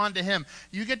respond to him.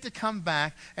 You get to come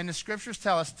back. And the scriptures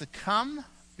tell us to come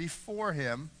before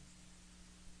him,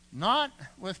 not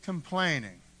with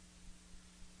complaining,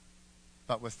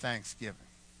 but with thanksgiving.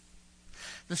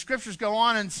 The scriptures go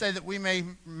on and say that we may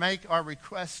make our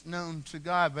requests known to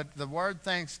God, but the word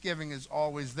thanksgiving is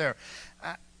always there.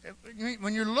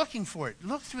 When you're looking for it,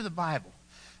 look through the Bible.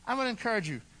 I would encourage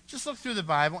you, just look through the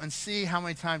Bible and see how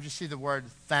many times you see the word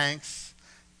thanks,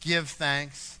 give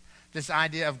thanks, this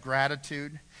idea of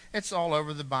gratitude. It's all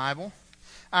over the Bible.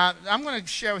 I'm going to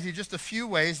share with you just a few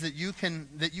ways that you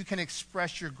can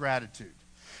express your gratitude.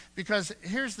 Because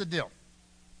here's the deal.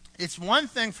 It's one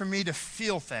thing for me to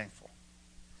feel thankful.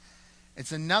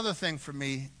 It's another thing for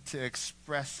me to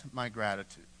express my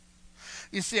gratitude.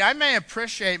 You see, I may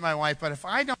appreciate my wife, but if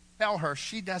I don't tell her,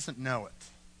 she doesn't know it.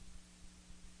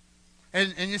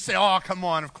 And you say, oh, come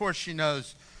on, of course she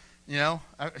knows.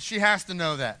 She has to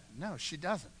know that. No, she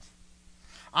doesn't.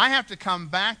 I have to come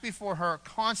back before her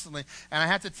constantly, and I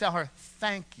have to tell her,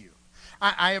 thank you.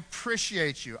 I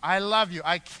appreciate you. I love you.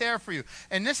 I care for you.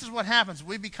 And this is what happens.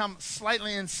 We become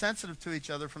slightly insensitive to each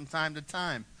other from time to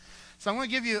time. So I'm going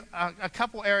to give you a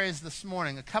couple areas this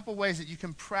morning, a couple ways that you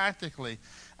can practically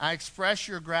express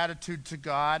your gratitude to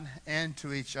God and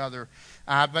to each other.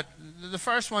 But the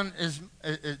first one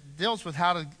it deals with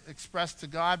how to express to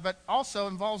God, but also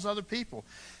involves other people.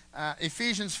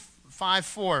 Ephesians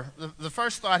 5:4. The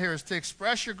first thought here is to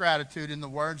express your gratitude in the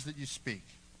words that you speak.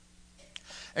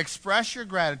 Express your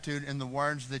gratitude in the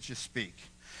words that you speak.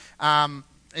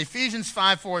 Ephesians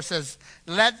 5:4 says,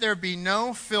 let there be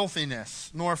no filthiness,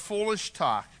 nor foolish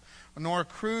talk, nor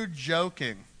crude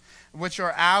joking, which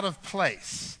are out of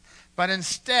place. But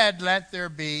instead, let there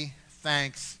be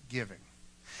thanksgiving.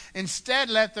 Instead,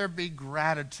 let there be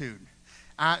gratitude.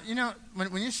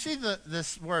 When you see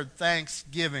this word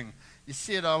thanksgiving, you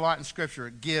see it a lot in Scripture,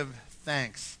 give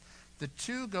thanks. The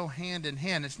two go hand in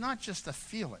hand. It's not just a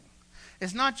feeling.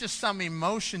 is not just some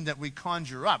emotion that we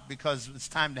conjure up because it's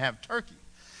time to have turkey.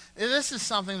 This is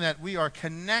something that we are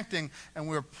connecting and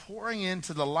we're pouring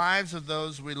into the lives of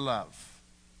those we love.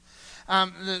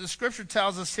 The scripture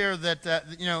tells us here that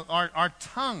our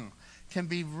tongue can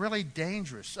be really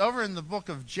dangerous. Over in the book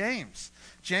of James,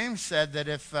 James said that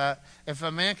if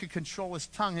a man could control his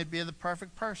tongue, he'd be the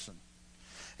perfect person.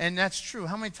 And that's true.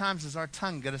 How many times does our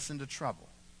tongue get us into trouble?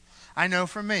 I know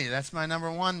for me, that's my number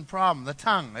one problem, the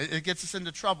tongue. It gets us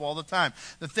into trouble all the time.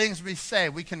 The things we say,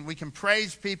 we can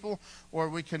praise people or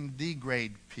we can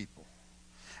degrade people.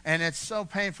 And it's so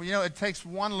painful. It takes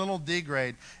one little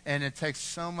degrade and it takes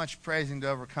so much praising to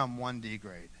overcome one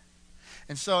degrade.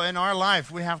 And so in our life,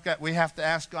 we have to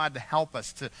ask God to help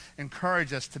us, to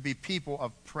encourage us to be people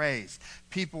of praise,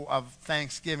 people of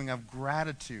thanksgiving, of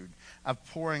gratitude, of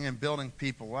pouring and building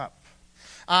people up.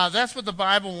 That's what the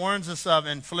Bible warns us of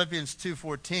in Philippians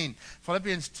 2:14.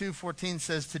 Philippians 2:14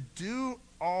 says to do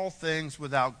all things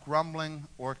without grumbling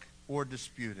or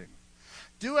disputing.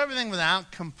 Do everything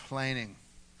without complaining.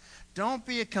 Don't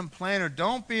be a complainer.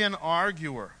 Don't be an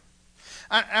arguer.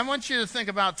 I want you to think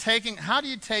about how do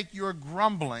you take your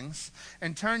grumblings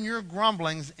and turn your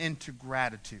grumblings into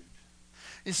gratitude?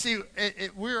 You see,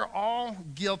 we're all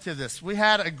guilty of this. We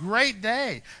had a great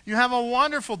day. You have a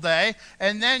wonderful day,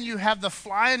 and then you have the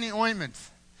fly in the ointment.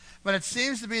 But it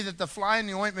seems to be that the fly in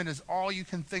the ointment is all you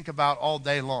can think about all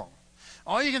day long.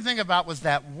 All you can think about was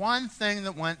that one thing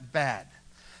that went bad.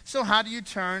 So how do you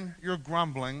turn your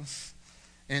grumblings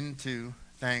into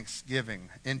thanksgiving,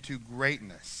 into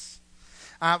greatness?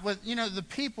 With the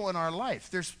people in our life.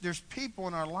 There's people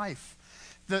in our life.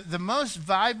 The most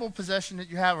valuable possession that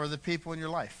you have are the people in your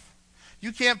life.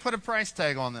 You can't put a price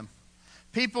tag on them.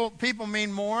 People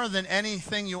mean more than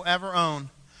anything you'll ever own.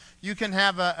 You can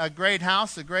have a great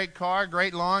house, a great car,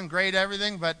 great lawn, great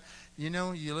everything, but you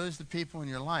lose the people in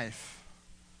your life.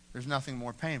 There's nothing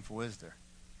more painful, is there?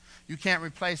 You can't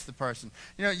replace the person.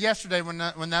 Yesterday when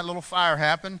that little fire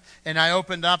happened and I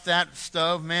opened up that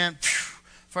stove, man,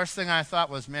 first thing I thought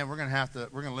was, man, we're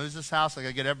gonna lose this house. I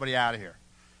gotta get everybody out of here.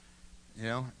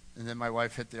 And then my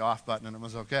wife hit the off button and it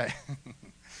was okay.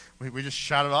 we just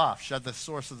shut it off, shut the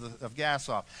source of gas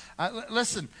off.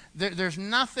 Listen, there's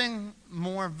nothing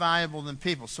more valuable than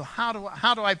people. So how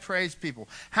do I praise people?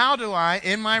 How do I,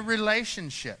 in my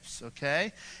relationships,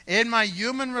 okay? In my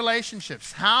human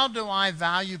relationships, how do I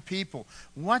value people?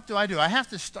 What do? I have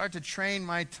to start to train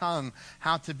my tongue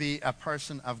how to be a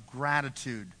person of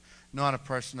gratitude, not a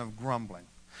person of grumbling.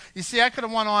 You see, I could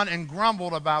have went on and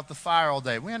grumbled about the fire all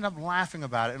day. We ended up laughing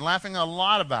about it and laughing a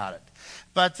lot about it.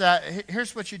 But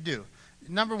here's what you do.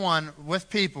 Number one,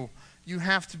 with people, you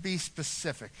have to be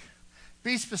specific.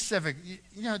 Be specific.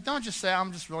 Don't just say,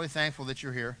 I'm just really thankful that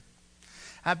you're here.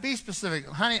 Be specific.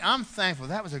 Honey, I'm thankful.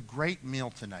 That was a great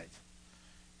meal tonight.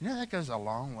 That goes a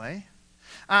long way.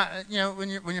 When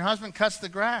your husband cuts the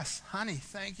grass, honey,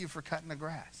 thank you for cutting the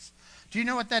grass. Do you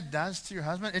know what that does to your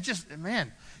husband? It just,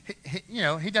 man,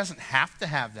 he doesn't have to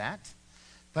have that,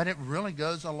 but it really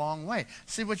goes a long way.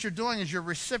 See, what you're doing is you're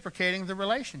reciprocating the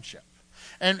relationship.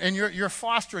 And you're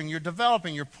fostering, you're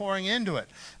developing, you're pouring into it.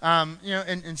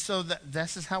 And so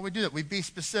this is how we do it. We be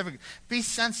specific. Be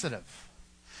sensitive.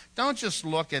 Don't just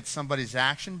look at somebody's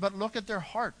action, but look at their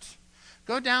heart.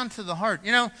 Go down to the heart.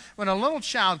 When a little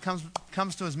child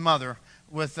comes to his mother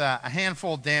with a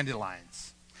handful of dandelions,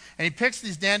 and he picks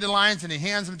these dandelions and he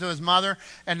hands them to his mother,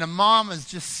 and the mom is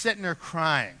just sitting there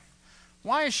crying.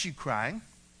 Why is she crying?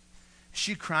 Is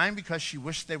she crying because she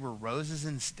wished they were roses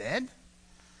instead?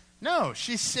 No,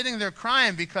 she's sitting there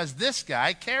crying because this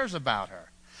guy cares about her.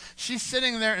 She's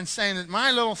sitting there and saying that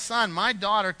my little son, my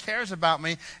daughter cares about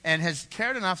me and has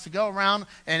cared enough to go around,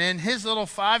 and in his little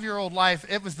 5-year-old life,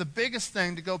 it was the biggest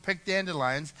thing to go pick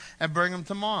dandelions and bring them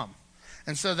to mom.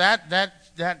 And so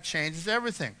that changes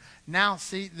everything. Now,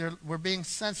 see, we're being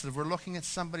sensitive. We're looking at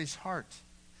somebody's heart.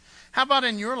 How about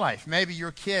in your life? Maybe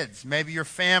your kids, maybe your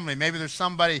family, maybe there's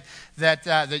somebody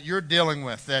that you're dealing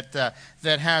with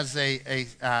that has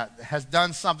has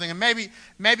done something, and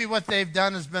maybe what they've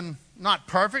done has been not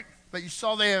perfect, but you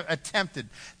saw they attempted.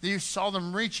 You saw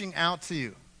them reaching out to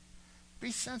you.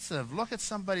 Be sensitive. Look at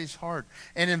somebody's heart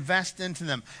and invest into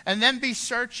them, and then be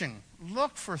searching.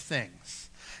 Look for things.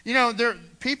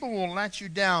 People will let you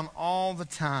down all the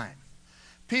time.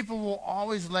 People will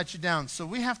always let you down. So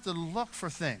we have to look for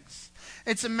things.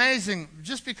 It's amazing.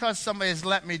 Just because somebody has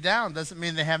let me down doesn't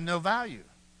mean they have no value.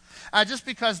 Just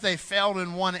because they failed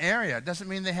in one area doesn't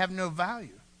mean they have no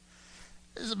value.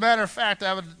 As a matter of fact,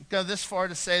 I would go this far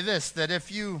to say this, that if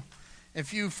you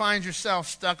find yourself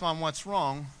stuck on what's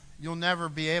wrong, you'll never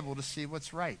be able to see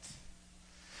what's right.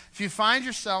 If you find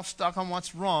yourself stuck on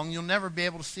what's wrong, you'll never be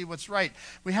able to see what's right.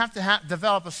 We have to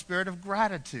develop a spirit of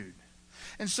gratitude.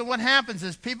 And so what happens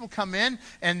is people come in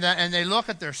and they look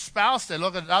at their spouse, they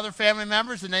look at other family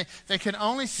members, and they can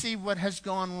only see what has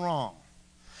gone wrong.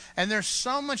 And there's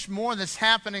so much more that's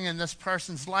happening in this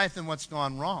person's life than what's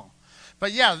gone wrong.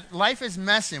 But yeah, life is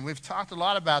messy, and we've talked a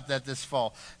lot about that this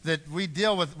fall. That we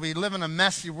live in a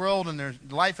messy world,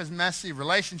 and life is messy,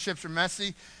 relationships are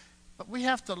messy. But we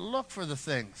have to look for the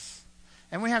things,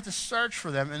 and we have to search for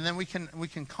them, and then we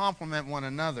can complement one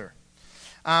another.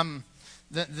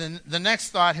 The next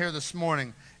thought here this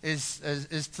morning is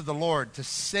to the Lord, to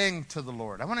sing to the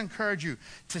Lord. I want to encourage you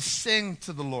to sing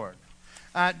to the Lord.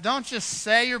 Don't just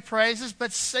say your praises,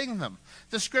 but sing them.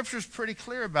 The scripture is pretty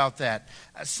clear about that.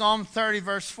 Psalm 30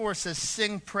 verse 4 says,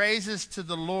 "Sing praises to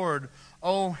the Lord,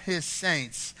 O his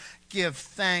saints. Give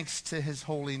thanks to his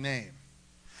holy name."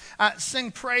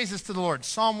 Sing praises to the Lord.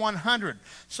 Psalm 100.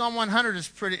 Psalm 100 is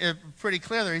pretty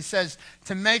clear there. He says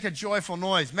to make a joyful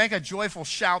noise, make a joyful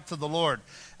shout to the Lord.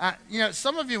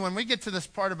 Some of you, when we get to this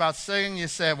part about singing, you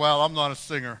say, well, I'm not a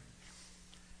singer.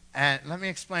 And let me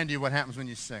explain to you what happens when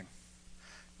you sing.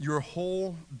 Your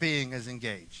whole being is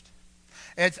engaged.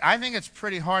 I think it's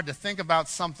pretty hard to think about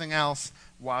something else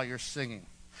while you're singing.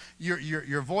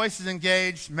 Your voice is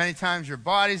engaged. Many times your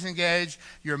body's engaged.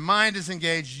 Your mind is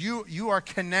engaged. You are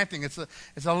connecting. It's a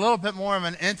little bit more of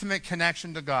an intimate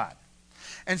connection to God.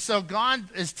 And so God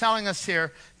is telling us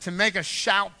here to make a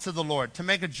shout to the Lord, to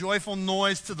make a joyful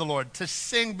noise to the Lord, to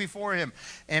sing before him.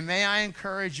 And may I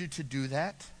encourage you to do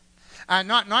that?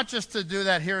 Not just to do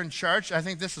that here in church. I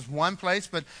think this is one place,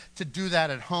 but to do that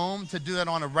at home, to do that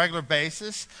on a regular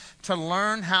basis, to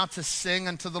learn how to sing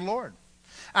unto the Lord.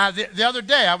 The other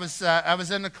day, I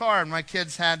was in the car, and my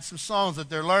kids had some songs that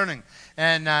they're learning,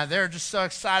 and they're just so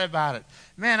excited about it.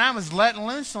 Man, I was letting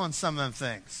loose on some of them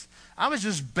things. I was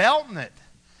just belting it.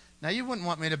 Now, you wouldn't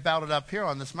want me to belt it up here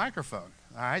on this microphone,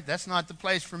 all right? That's not the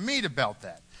place for me to belt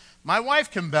that. My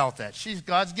wife can belt that.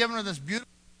 God's given her this beautiful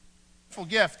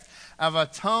gift of a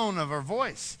tone of her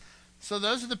voice. So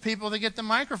those are the people that get the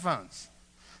microphones.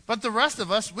 But the rest of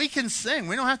us, we can sing.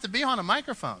 We don't have to be on a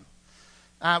microphone.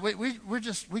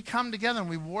 We come together and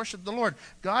we worship the Lord.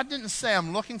 God didn't say,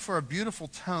 I'm looking for a beautiful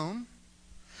tone.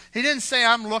 He didn't say,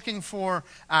 I'm looking for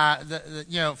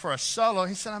for a solo.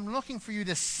 He said, I'm looking for you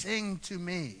to sing to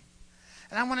me.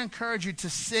 And I want to encourage you to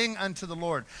sing unto the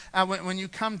Lord. When you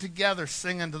come together,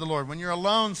 sing unto the Lord. When you're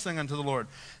alone, sing unto the Lord.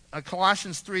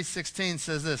 Colossians 3:16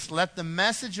 says this, "Let the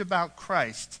message about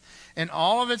Christ in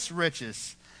all of its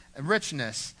richness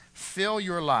fill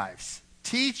your lives.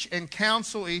 Teach and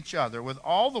counsel each other with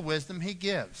all the wisdom he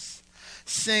gives.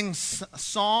 Sing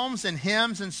psalms and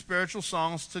hymns and spiritual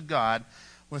songs to God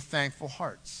with thankful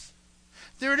hearts."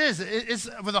 There it is. It's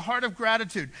with a heart of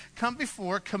gratitude. Come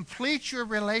before, complete your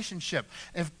relationship.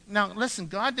 Now, listen,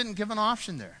 God didn't give an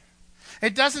option there.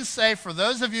 It doesn't say for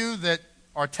those of you that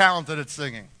are talented at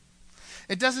singing.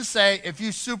 It doesn't say if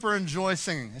you super enjoy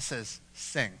singing. It says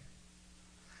sing.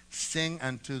 Sing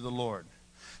unto the Lord.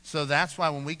 So that's why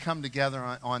when we come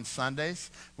together on Sundays,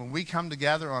 when we come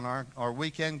together on our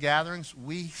weekend gatherings,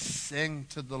 we sing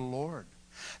to the Lord.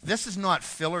 This is not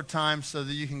filler time so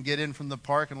that you can get in from the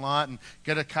parking lot and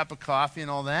get a cup of coffee and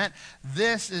all that.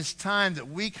 This is time that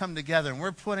we come together and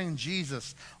we're putting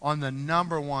Jesus on the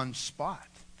number one spot.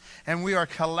 And we are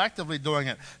collectively doing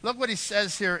it. Look what he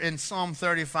says here in Psalm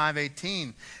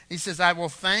 35:18. He says, "I will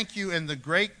thank you in the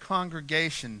great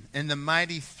congregation. In the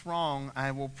mighty throng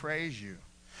I will praise you."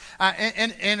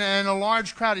 And in a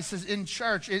large crowd, he says, in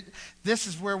church, this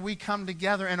is where we come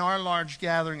together in our large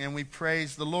gathering and we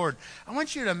praise the Lord. I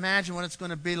want you to imagine what it's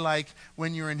going to be like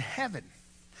when you're in heaven.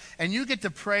 And you get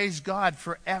to praise God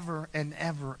forever and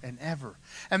ever and ever.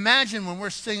 Imagine when we're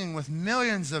singing with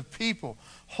millions of people,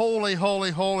 "Holy,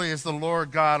 holy, holy is the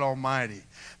Lord God Almighty.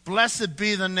 Blessed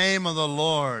be the name of the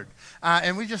Lord."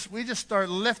 And we just start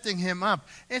lifting him up.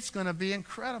 It's going to be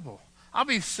incredible. I'll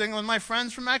be singing with my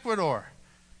friends from Ecuador.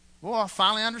 We'll all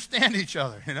finally understand each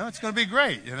other. It's going to be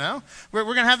great. We're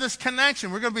going to have this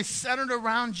connection. We're going to be centered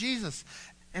around Jesus.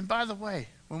 And by the way,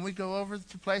 when we go over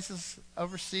to places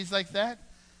overseas like that,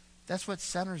 that's what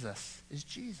centers us, is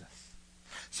Jesus.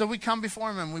 So we come before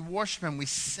him and we worship him. We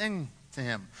sing to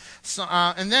him. So,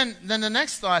 and then the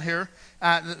next thought here,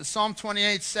 Psalm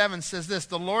 28:7 says this,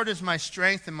 "The Lord is my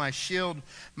strength and my shield.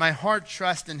 My heart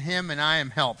trusts in him and I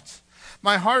am helped.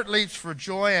 My heart leaps for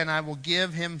joy and I will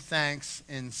give him thanks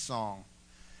in song."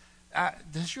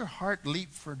 Does your heart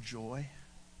leap for joy?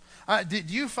 Do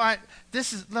you find,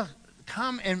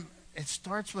 come and it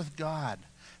starts with God.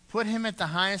 Put him at the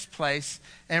highest place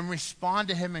and respond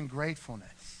to him in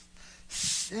gratefulness.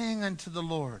 Sing unto the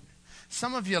Lord.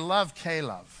 Some of you love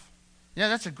K-Love. Yeah,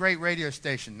 that's a great radio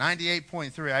station,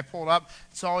 98.3. I pulled up.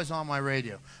 It's always on my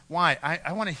radio. Why?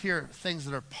 I want to hear things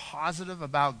that are positive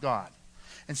about God.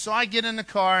 And so I get in the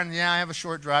car, and I have a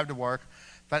short drive to work.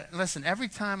 But listen, every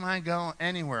time I go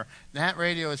anywhere, that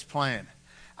radio is playing.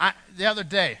 The other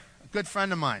day, a good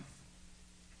friend of mine,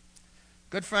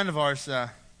 good friend of ours,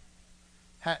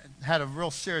 had a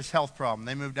real serious health problem.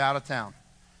 They moved out of town.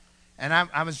 And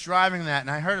I was driving that, and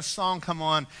I heard a song come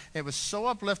on. It was so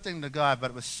uplifting to God,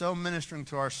 but it was so ministering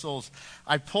to our souls.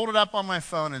 I pulled it up on my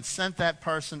phone and sent that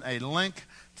person a link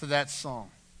to that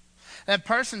song. That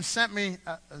person sent me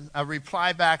a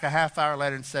reply back a half hour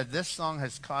later and said, "This song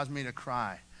has caused me to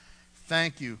cry.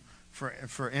 Thank you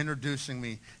for introducing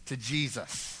me to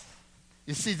Jesus."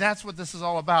 You see, that's what this is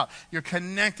all about. You're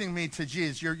connecting me to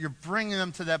Jesus. You're bringing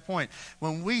them to that point.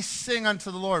 When we sing unto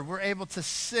the Lord, we're able to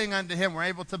sing unto him. We're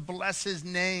able to bless his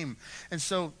name. And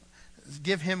so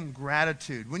give him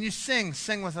gratitude. When you sing,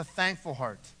 sing with a thankful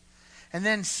heart. And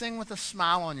then sing with a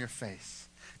smile on your face.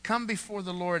 Come before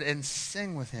the Lord and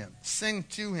sing with him. Sing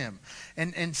to him.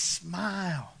 And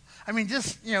smile. I mean,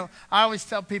 I always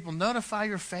tell people, notify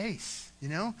your face.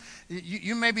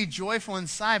 You may be joyful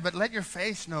inside, but let your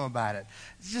face know about it.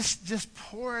 Just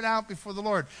pour it out before the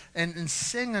Lord and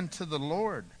sing unto the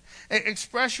Lord.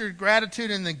 Express your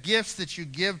gratitude in the gifts that you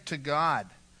give to God.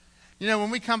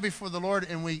 When we come before the Lord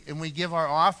and we give our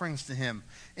offerings to him,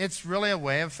 it's really a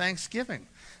way of thanksgiving.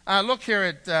 Look here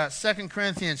at 2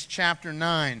 Corinthians chapter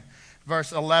 9,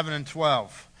 verse 11 and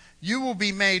 12. You will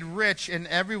be made rich in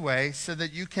every way so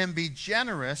that you can be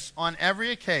generous on every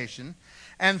occasion,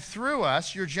 and through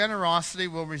us, your generosity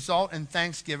will result in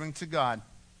thanksgiving to God.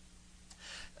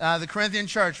 The Corinthian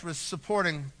church was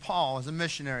supporting Paul as a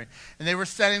missionary, and they were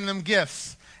sending them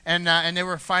gifts, and they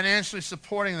were financially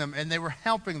supporting them, and they were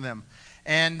helping them.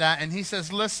 And he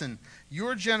says, listen,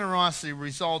 your generosity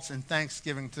results in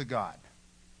thanksgiving to God.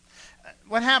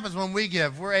 What happens when we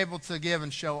give? We're able to give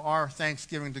and show our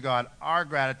thanksgiving to God, our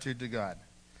gratitude to God.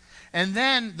 And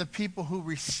then the people who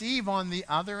receive on the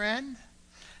other end,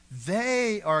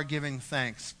 they are giving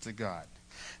thanks to God.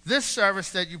 This service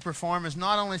that you perform is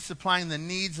not only supplying the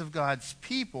needs of God's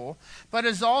people, but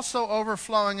is also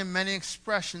overflowing in many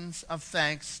expressions of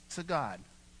thanks to God.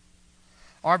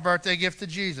 Our birthday gift to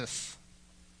Jesus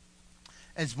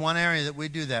is one area that we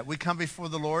do that. We come before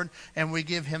the Lord and we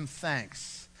give him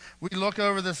thanks. We look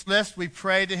over this list, we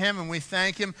pray to him, and we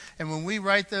thank him. And when we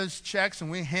write those checks and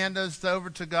we hand those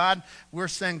over to God, we're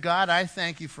saying, God, I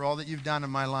thank you for all that you've done in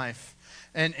my life.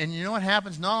 And you know what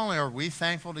happens? Not only are we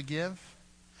thankful to give,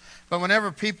 but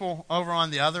whenever people over on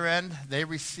the other end, they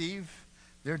receive,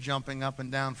 they're jumping up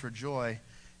and down for joy,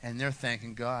 and they're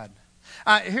thanking God.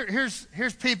 Here's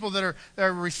people that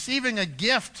are receiving a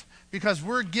gift because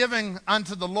we're giving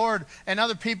unto the Lord, and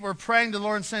other people are praying to the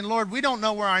Lord and saying, Lord, we don't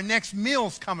know where our next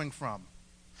meal's coming from.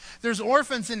 There's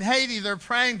orphans in Haiti. They're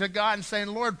praying to God and saying,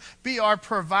 Lord, be our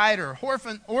provider.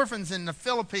 Orphans in the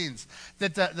Philippines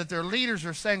that their leaders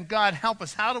are saying, God, help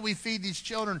us. How do we feed these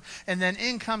children? And then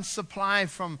in comes supply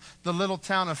from the little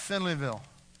town of Finleyville.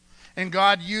 And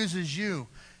God uses you.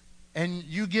 And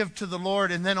you give to the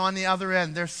Lord. And then on the other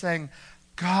end, they're saying,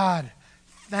 God,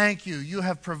 thank you. You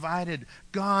have provided.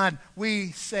 God,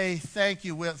 we say thank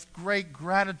you with great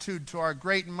gratitude to our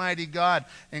great and mighty God.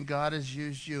 And God has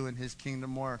used you in his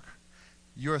kingdom work.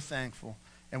 You're thankful.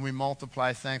 And we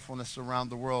multiply thankfulness around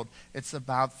the world. It's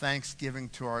about thanksgiving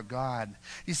to our God.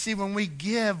 You see, when we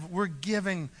give, we're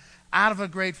giving out of a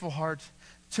grateful heart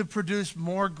to produce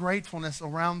more gratefulness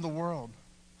around the world.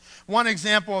 One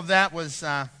example of that was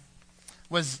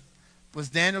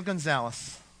Daniel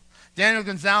Gonzalez. Daniel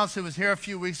Gonzalez, who was here a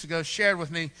few weeks ago, shared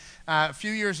with me a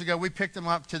few years ago. We picked him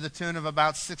up to the tune of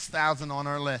about $6,000 on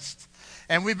our list.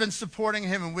 And we've been supporting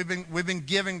him, and we've been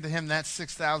giving to him that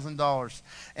 $6,000.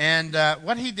 And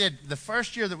what he did, the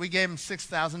first year that we gave him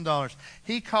 $6,000,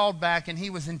 he called back and he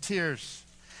was in tears.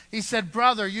 He said,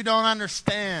 brother, you don't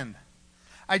understand.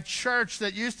 A church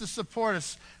that used to support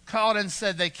us called and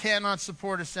said they cannot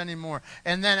support us anymore.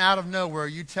 And then out of nowhere,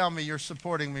 you tell me you're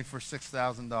supporting me for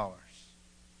 $6,000.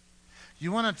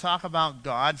 You want to talk about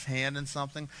God's hand in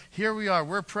something? Here we are.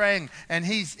 We're praying, and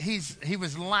he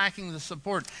was lacking the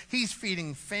support. He's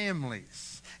feeding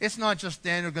families. It's not just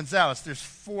Daniel Gonzalez. There's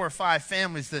 4 or 5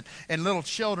 families and little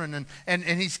children, and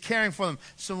he's caring for them.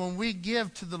 So when we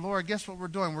give to the Lord, guess what we're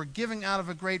doing? We're giving out of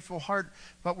a grateful heart,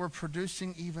 but we're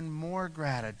producing even more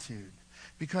gratitude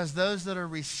because those that are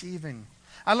receiving.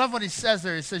 I love what he says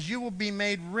there. He says, you will be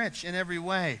made rich in every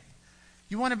way.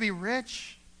 You want to be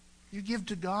rich? You give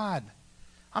to God.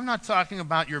 I'm not talking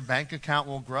about your bank account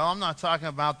will grow. I'm not talking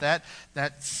about that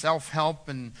self-help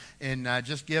and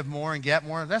just give more and get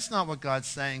more. That's not what God's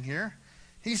saying here.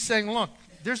 He's saying, look,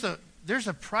 there's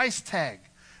a price tag.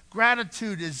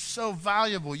 Gratitude is so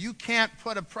valuable. You can't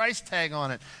put a price tag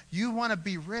on it. You want to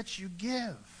be rich, you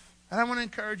give. And I want to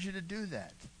encourage you to do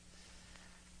that.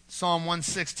 Psalm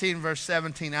 116, verse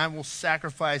 17, I will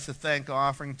sacrifice a thank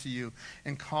offering to you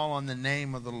and call on the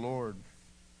name of the Lord.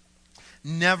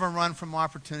 Never run from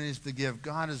opportunities to give.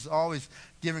 God is always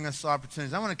giving us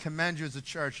opportunities. I want to commend you as a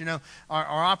church. You know,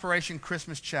 our Operation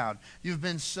Christmas Child, you've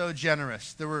been so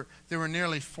generous. There were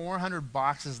nearly 400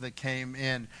 boxes that came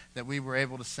in that we were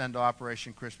able to send to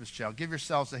Operation Christmas Child. Give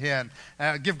yourselves a hand.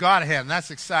 Give God a hand.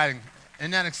 That's exciting.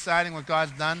 Isn't that exciting what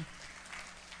God's done?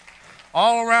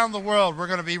 All around the world, we're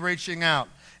going to be reaching out.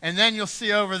 And then you'll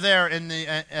see over there in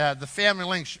the Family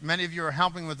Link, many of you are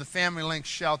helping with the Family Link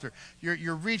shelter.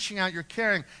 You're reaching out, you're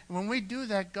caring. And when we do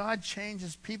that, God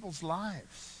changes people's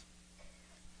lives.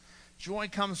 Joy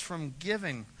comes from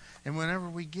giving. And whenever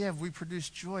we give, we produce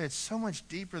joy. It's so much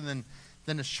deeper than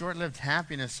a short-lived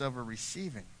happiness over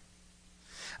receiving.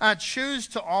 Choose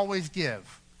to always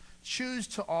give. Choose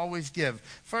to always give.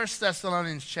 1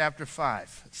 Thessalonians chapter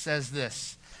 5 says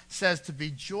this. It says to be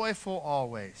joyful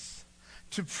always,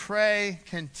 to pray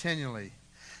continually,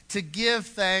 to give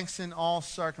thanks in all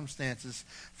circumstances,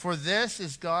 for this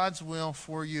is God's will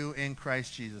for you in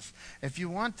Christ Jesus. If you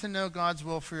want to know God's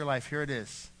will for your life, here it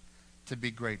is, to be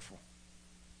grateful.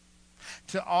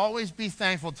 To always be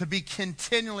thankful, to be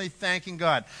continually thanking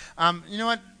God. You know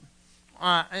what?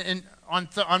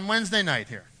 On Wednesday night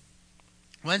here,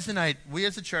 we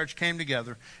as a church came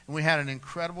together and we had an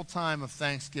incredible time of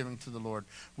thanksgiving to the Lord.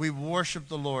 We worshiped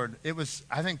the Lord.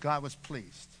 I think God was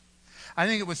pleased. I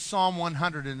think it was Psalm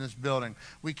 100 in this building.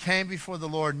 We came before the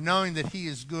Lord knowing that He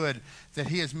is good, that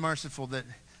He is merciful, that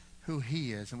who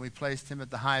He is, and we placed Him at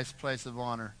the highest place of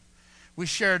honor. We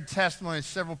shared testimonies.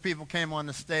 Several people came on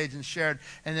the stage and shared,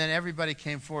 and then everybody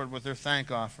came forward with their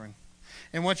thank offering.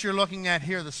 And what you're looking at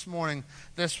here this morning,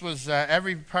 this was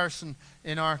every person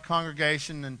in our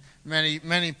congregation, and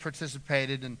many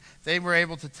participated, and they were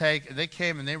able to they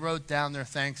came and they wrote down their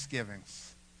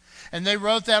thanksgivings. And they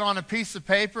wrote that on a piece of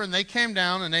paper, and they came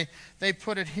down and they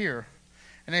put it here.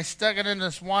 And they stuck it in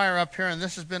this wire up here, and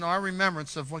this has been our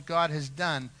remembrance of what God has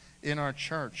done in our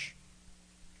church.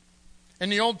 In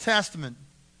the Old Testament,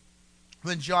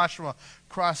 when Joshua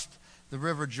crossed the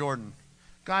river Jordan,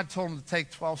 God told him to take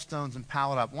 12 stones and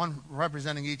pile it up, one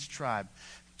representing each tribe.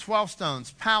 12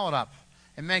 stones, pile it up,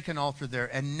 and make an altar there,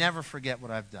 and never forget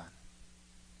what I've done.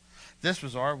 This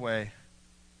was our way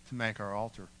to make our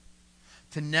altar,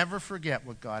 to never forget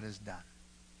what God has done.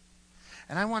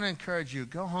 And I want to encourage you,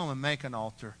 go home and make an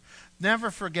altar. Never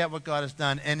forget what God has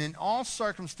done, and in all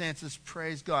circumstances,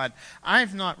 praise God.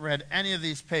 I've not read any of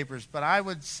these papers, but I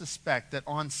would suspect that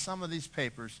on some of these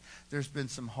papers, there's been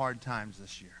some hard times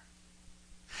this year.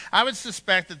 I would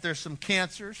suspect that there's some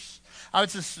cancers. I would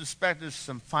suspect there's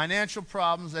some financial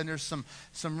problems, and there's some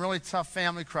really tough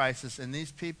family crisis. And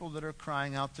these people that are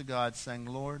crying out to God saying,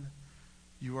 Lord,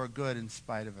 you are good in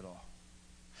spite of it all.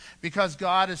 Because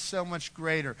God is so much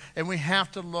greater. And we have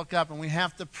to look up and we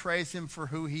have to praise Him for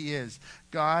who He is.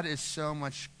 God is so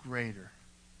much greater.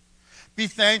 Be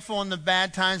thankful in the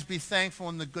bad times. Be thankful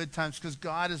in the good times, because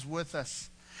God is with us.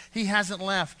 He hasn't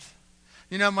left.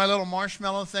 You know my little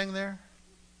marshmallow thing there?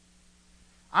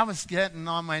 I was getting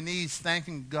on my knees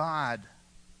thanking God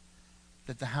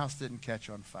that the house didn't catch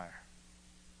on fire.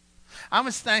 I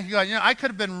was thanking God. You know, I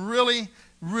could have been really,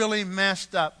 really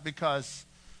messed up because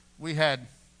we had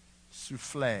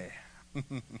souffle.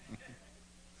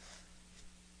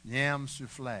 Yam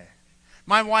souffle.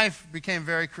 My wife became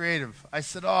very creative. I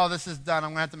said, oh, this is done. I'm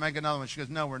going to have to make another one. She goes,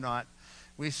 no, we're not.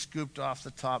 We scooped off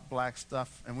the top black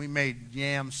stuff, and we made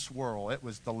yam swirl. It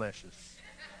was delicious.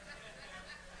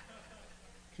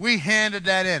 We handed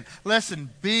that in. Listen,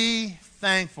 be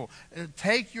thankful.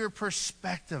 Take your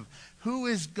perspective. Who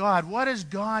is God? What is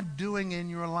God doing in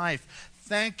your life?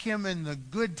 Thank Him in the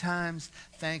good times.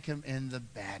 Thank Him in the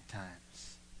bad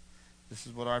times. This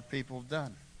is what our people have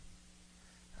done.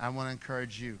 I want to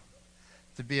encourage you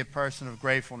to be a person of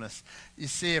gratefulness. You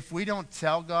see, if we don't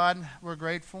tell God we're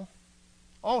grateful,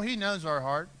 He knows our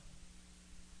heart,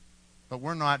 but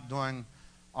we're not doing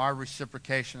our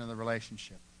reciprocation of the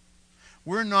relationship.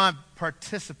 We're not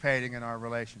participating in our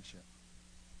relationship.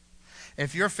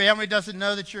 If your family doesn't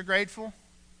know that you're grateful,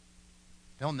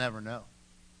 they'll never know.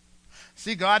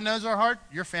 See, God knows our heart.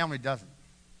 Your family doesn't.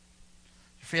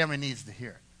 Your family needs to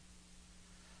hear it.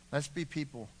 Let's be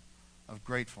people of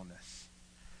gratefulness,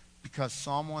 because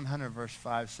Psalm 100 verse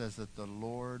 5 says that the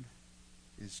Lord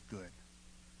is good.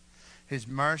 His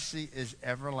mercy is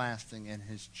everlasting, and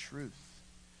his truth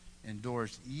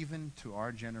endures even to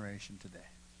our generation today.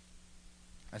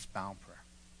 Let's bow in prayer.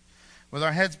 With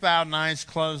our heads bowed and eyes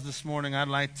closed this morning, I'd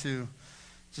like to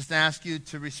just ask you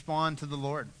to respond to the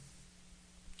Lord.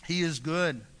 He is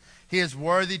good. He is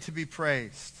worthy to be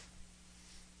praised.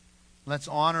 Let's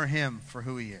honor him for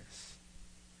who he is.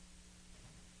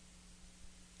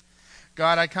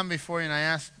 God, I come before you and I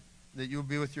ask that you'll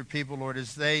be with your people, Lord,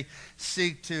 as they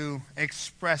seek to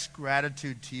express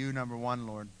gratitude to you, number one,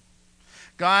 Lord.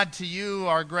 God, to you,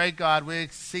 our great God, we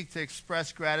seek to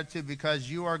express gratitude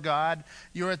because you are God.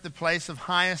 You're at the place of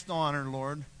highest honor,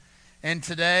 Lord. And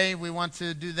today, we want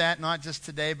to do that, not just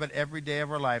today, but every day of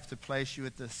our life, to place you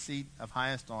at the seat of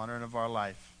highest honor and of our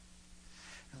life.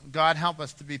 God, help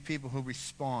us to be people who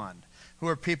respond, who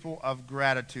are people of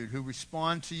gratitude, who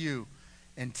respond to you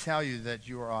and tell you that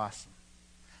you are awesome.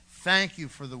 Thank you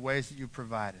for the ways that you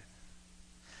provided.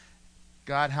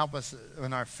 God, help us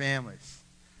in our families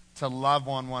to love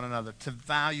on one another, to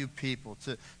value people,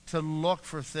 to look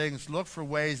for things, look for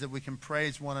ways that we can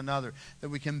praise one another, that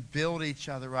we can build each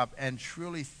other up, and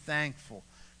truly thankful,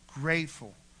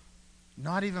 grateful,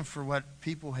 not even for what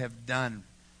people have done,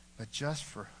 but just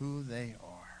for who they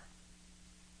are.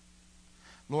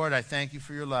 Lord, I thank you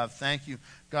for your love. Thank you.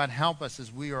 God, help us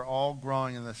as we are all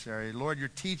growing in this area. Lord, you're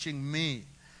teaching me.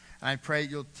 And I pray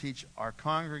you'll teach our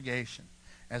congregation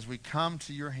as we come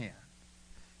to your hand.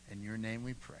 In your name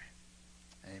we pray.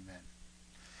 Amen.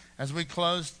 As we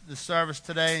close the service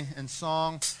today in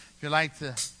song, if you'd like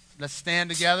to, let's stand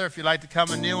together. If you'd like to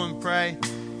come and kneel and pray,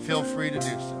 feel free to do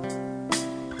so.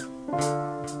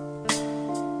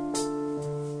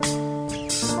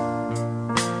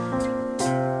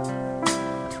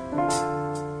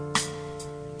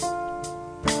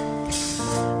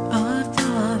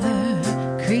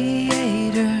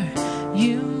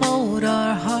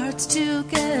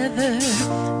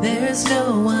 There's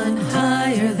no one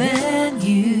higher than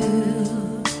you.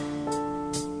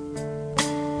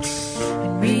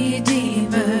 And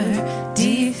Redeemer,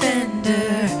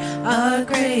 Defender, our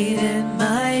great and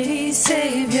mighty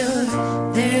Savior.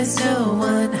 There's no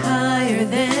one higher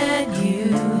than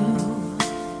you.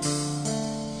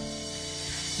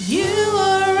 You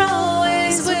are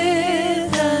always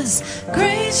with us,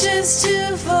 gracious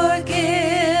to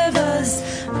forgive us.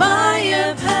 By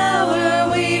your power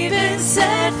we've been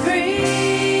set free.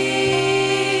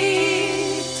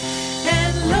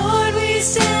 And Lord, we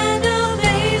stand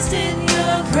amazed in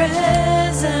your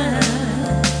presence,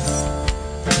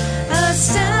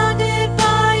 astounded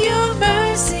by your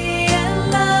mercy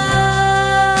and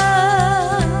love.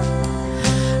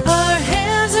 Our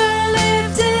hands are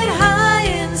lifted high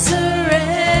in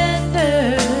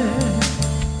surrender.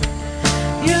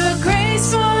 Your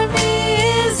grace for me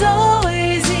is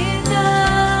always enough.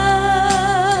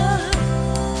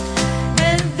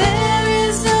 And there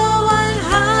is no one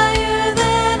higher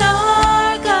than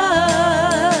our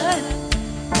God.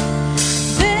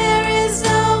 There is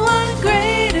no one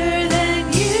greater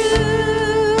than you.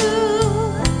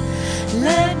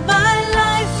 Let my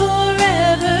life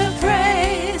forever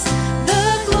praise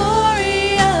the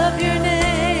glory of your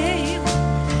name.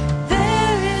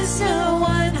 There is no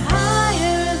one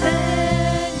higher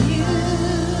than you.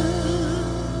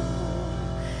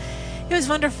 It was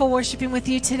wonderful worshiping with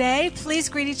you today. Please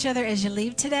greet each other as you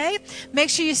leave today. Make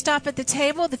sure you stop at the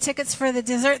table. The tickets for the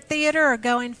dessert theater are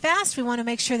going fast. We want to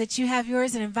make sure that you have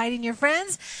yours and inviting your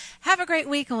friends. Have a great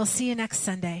week, and we'll see you next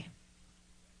Sunday.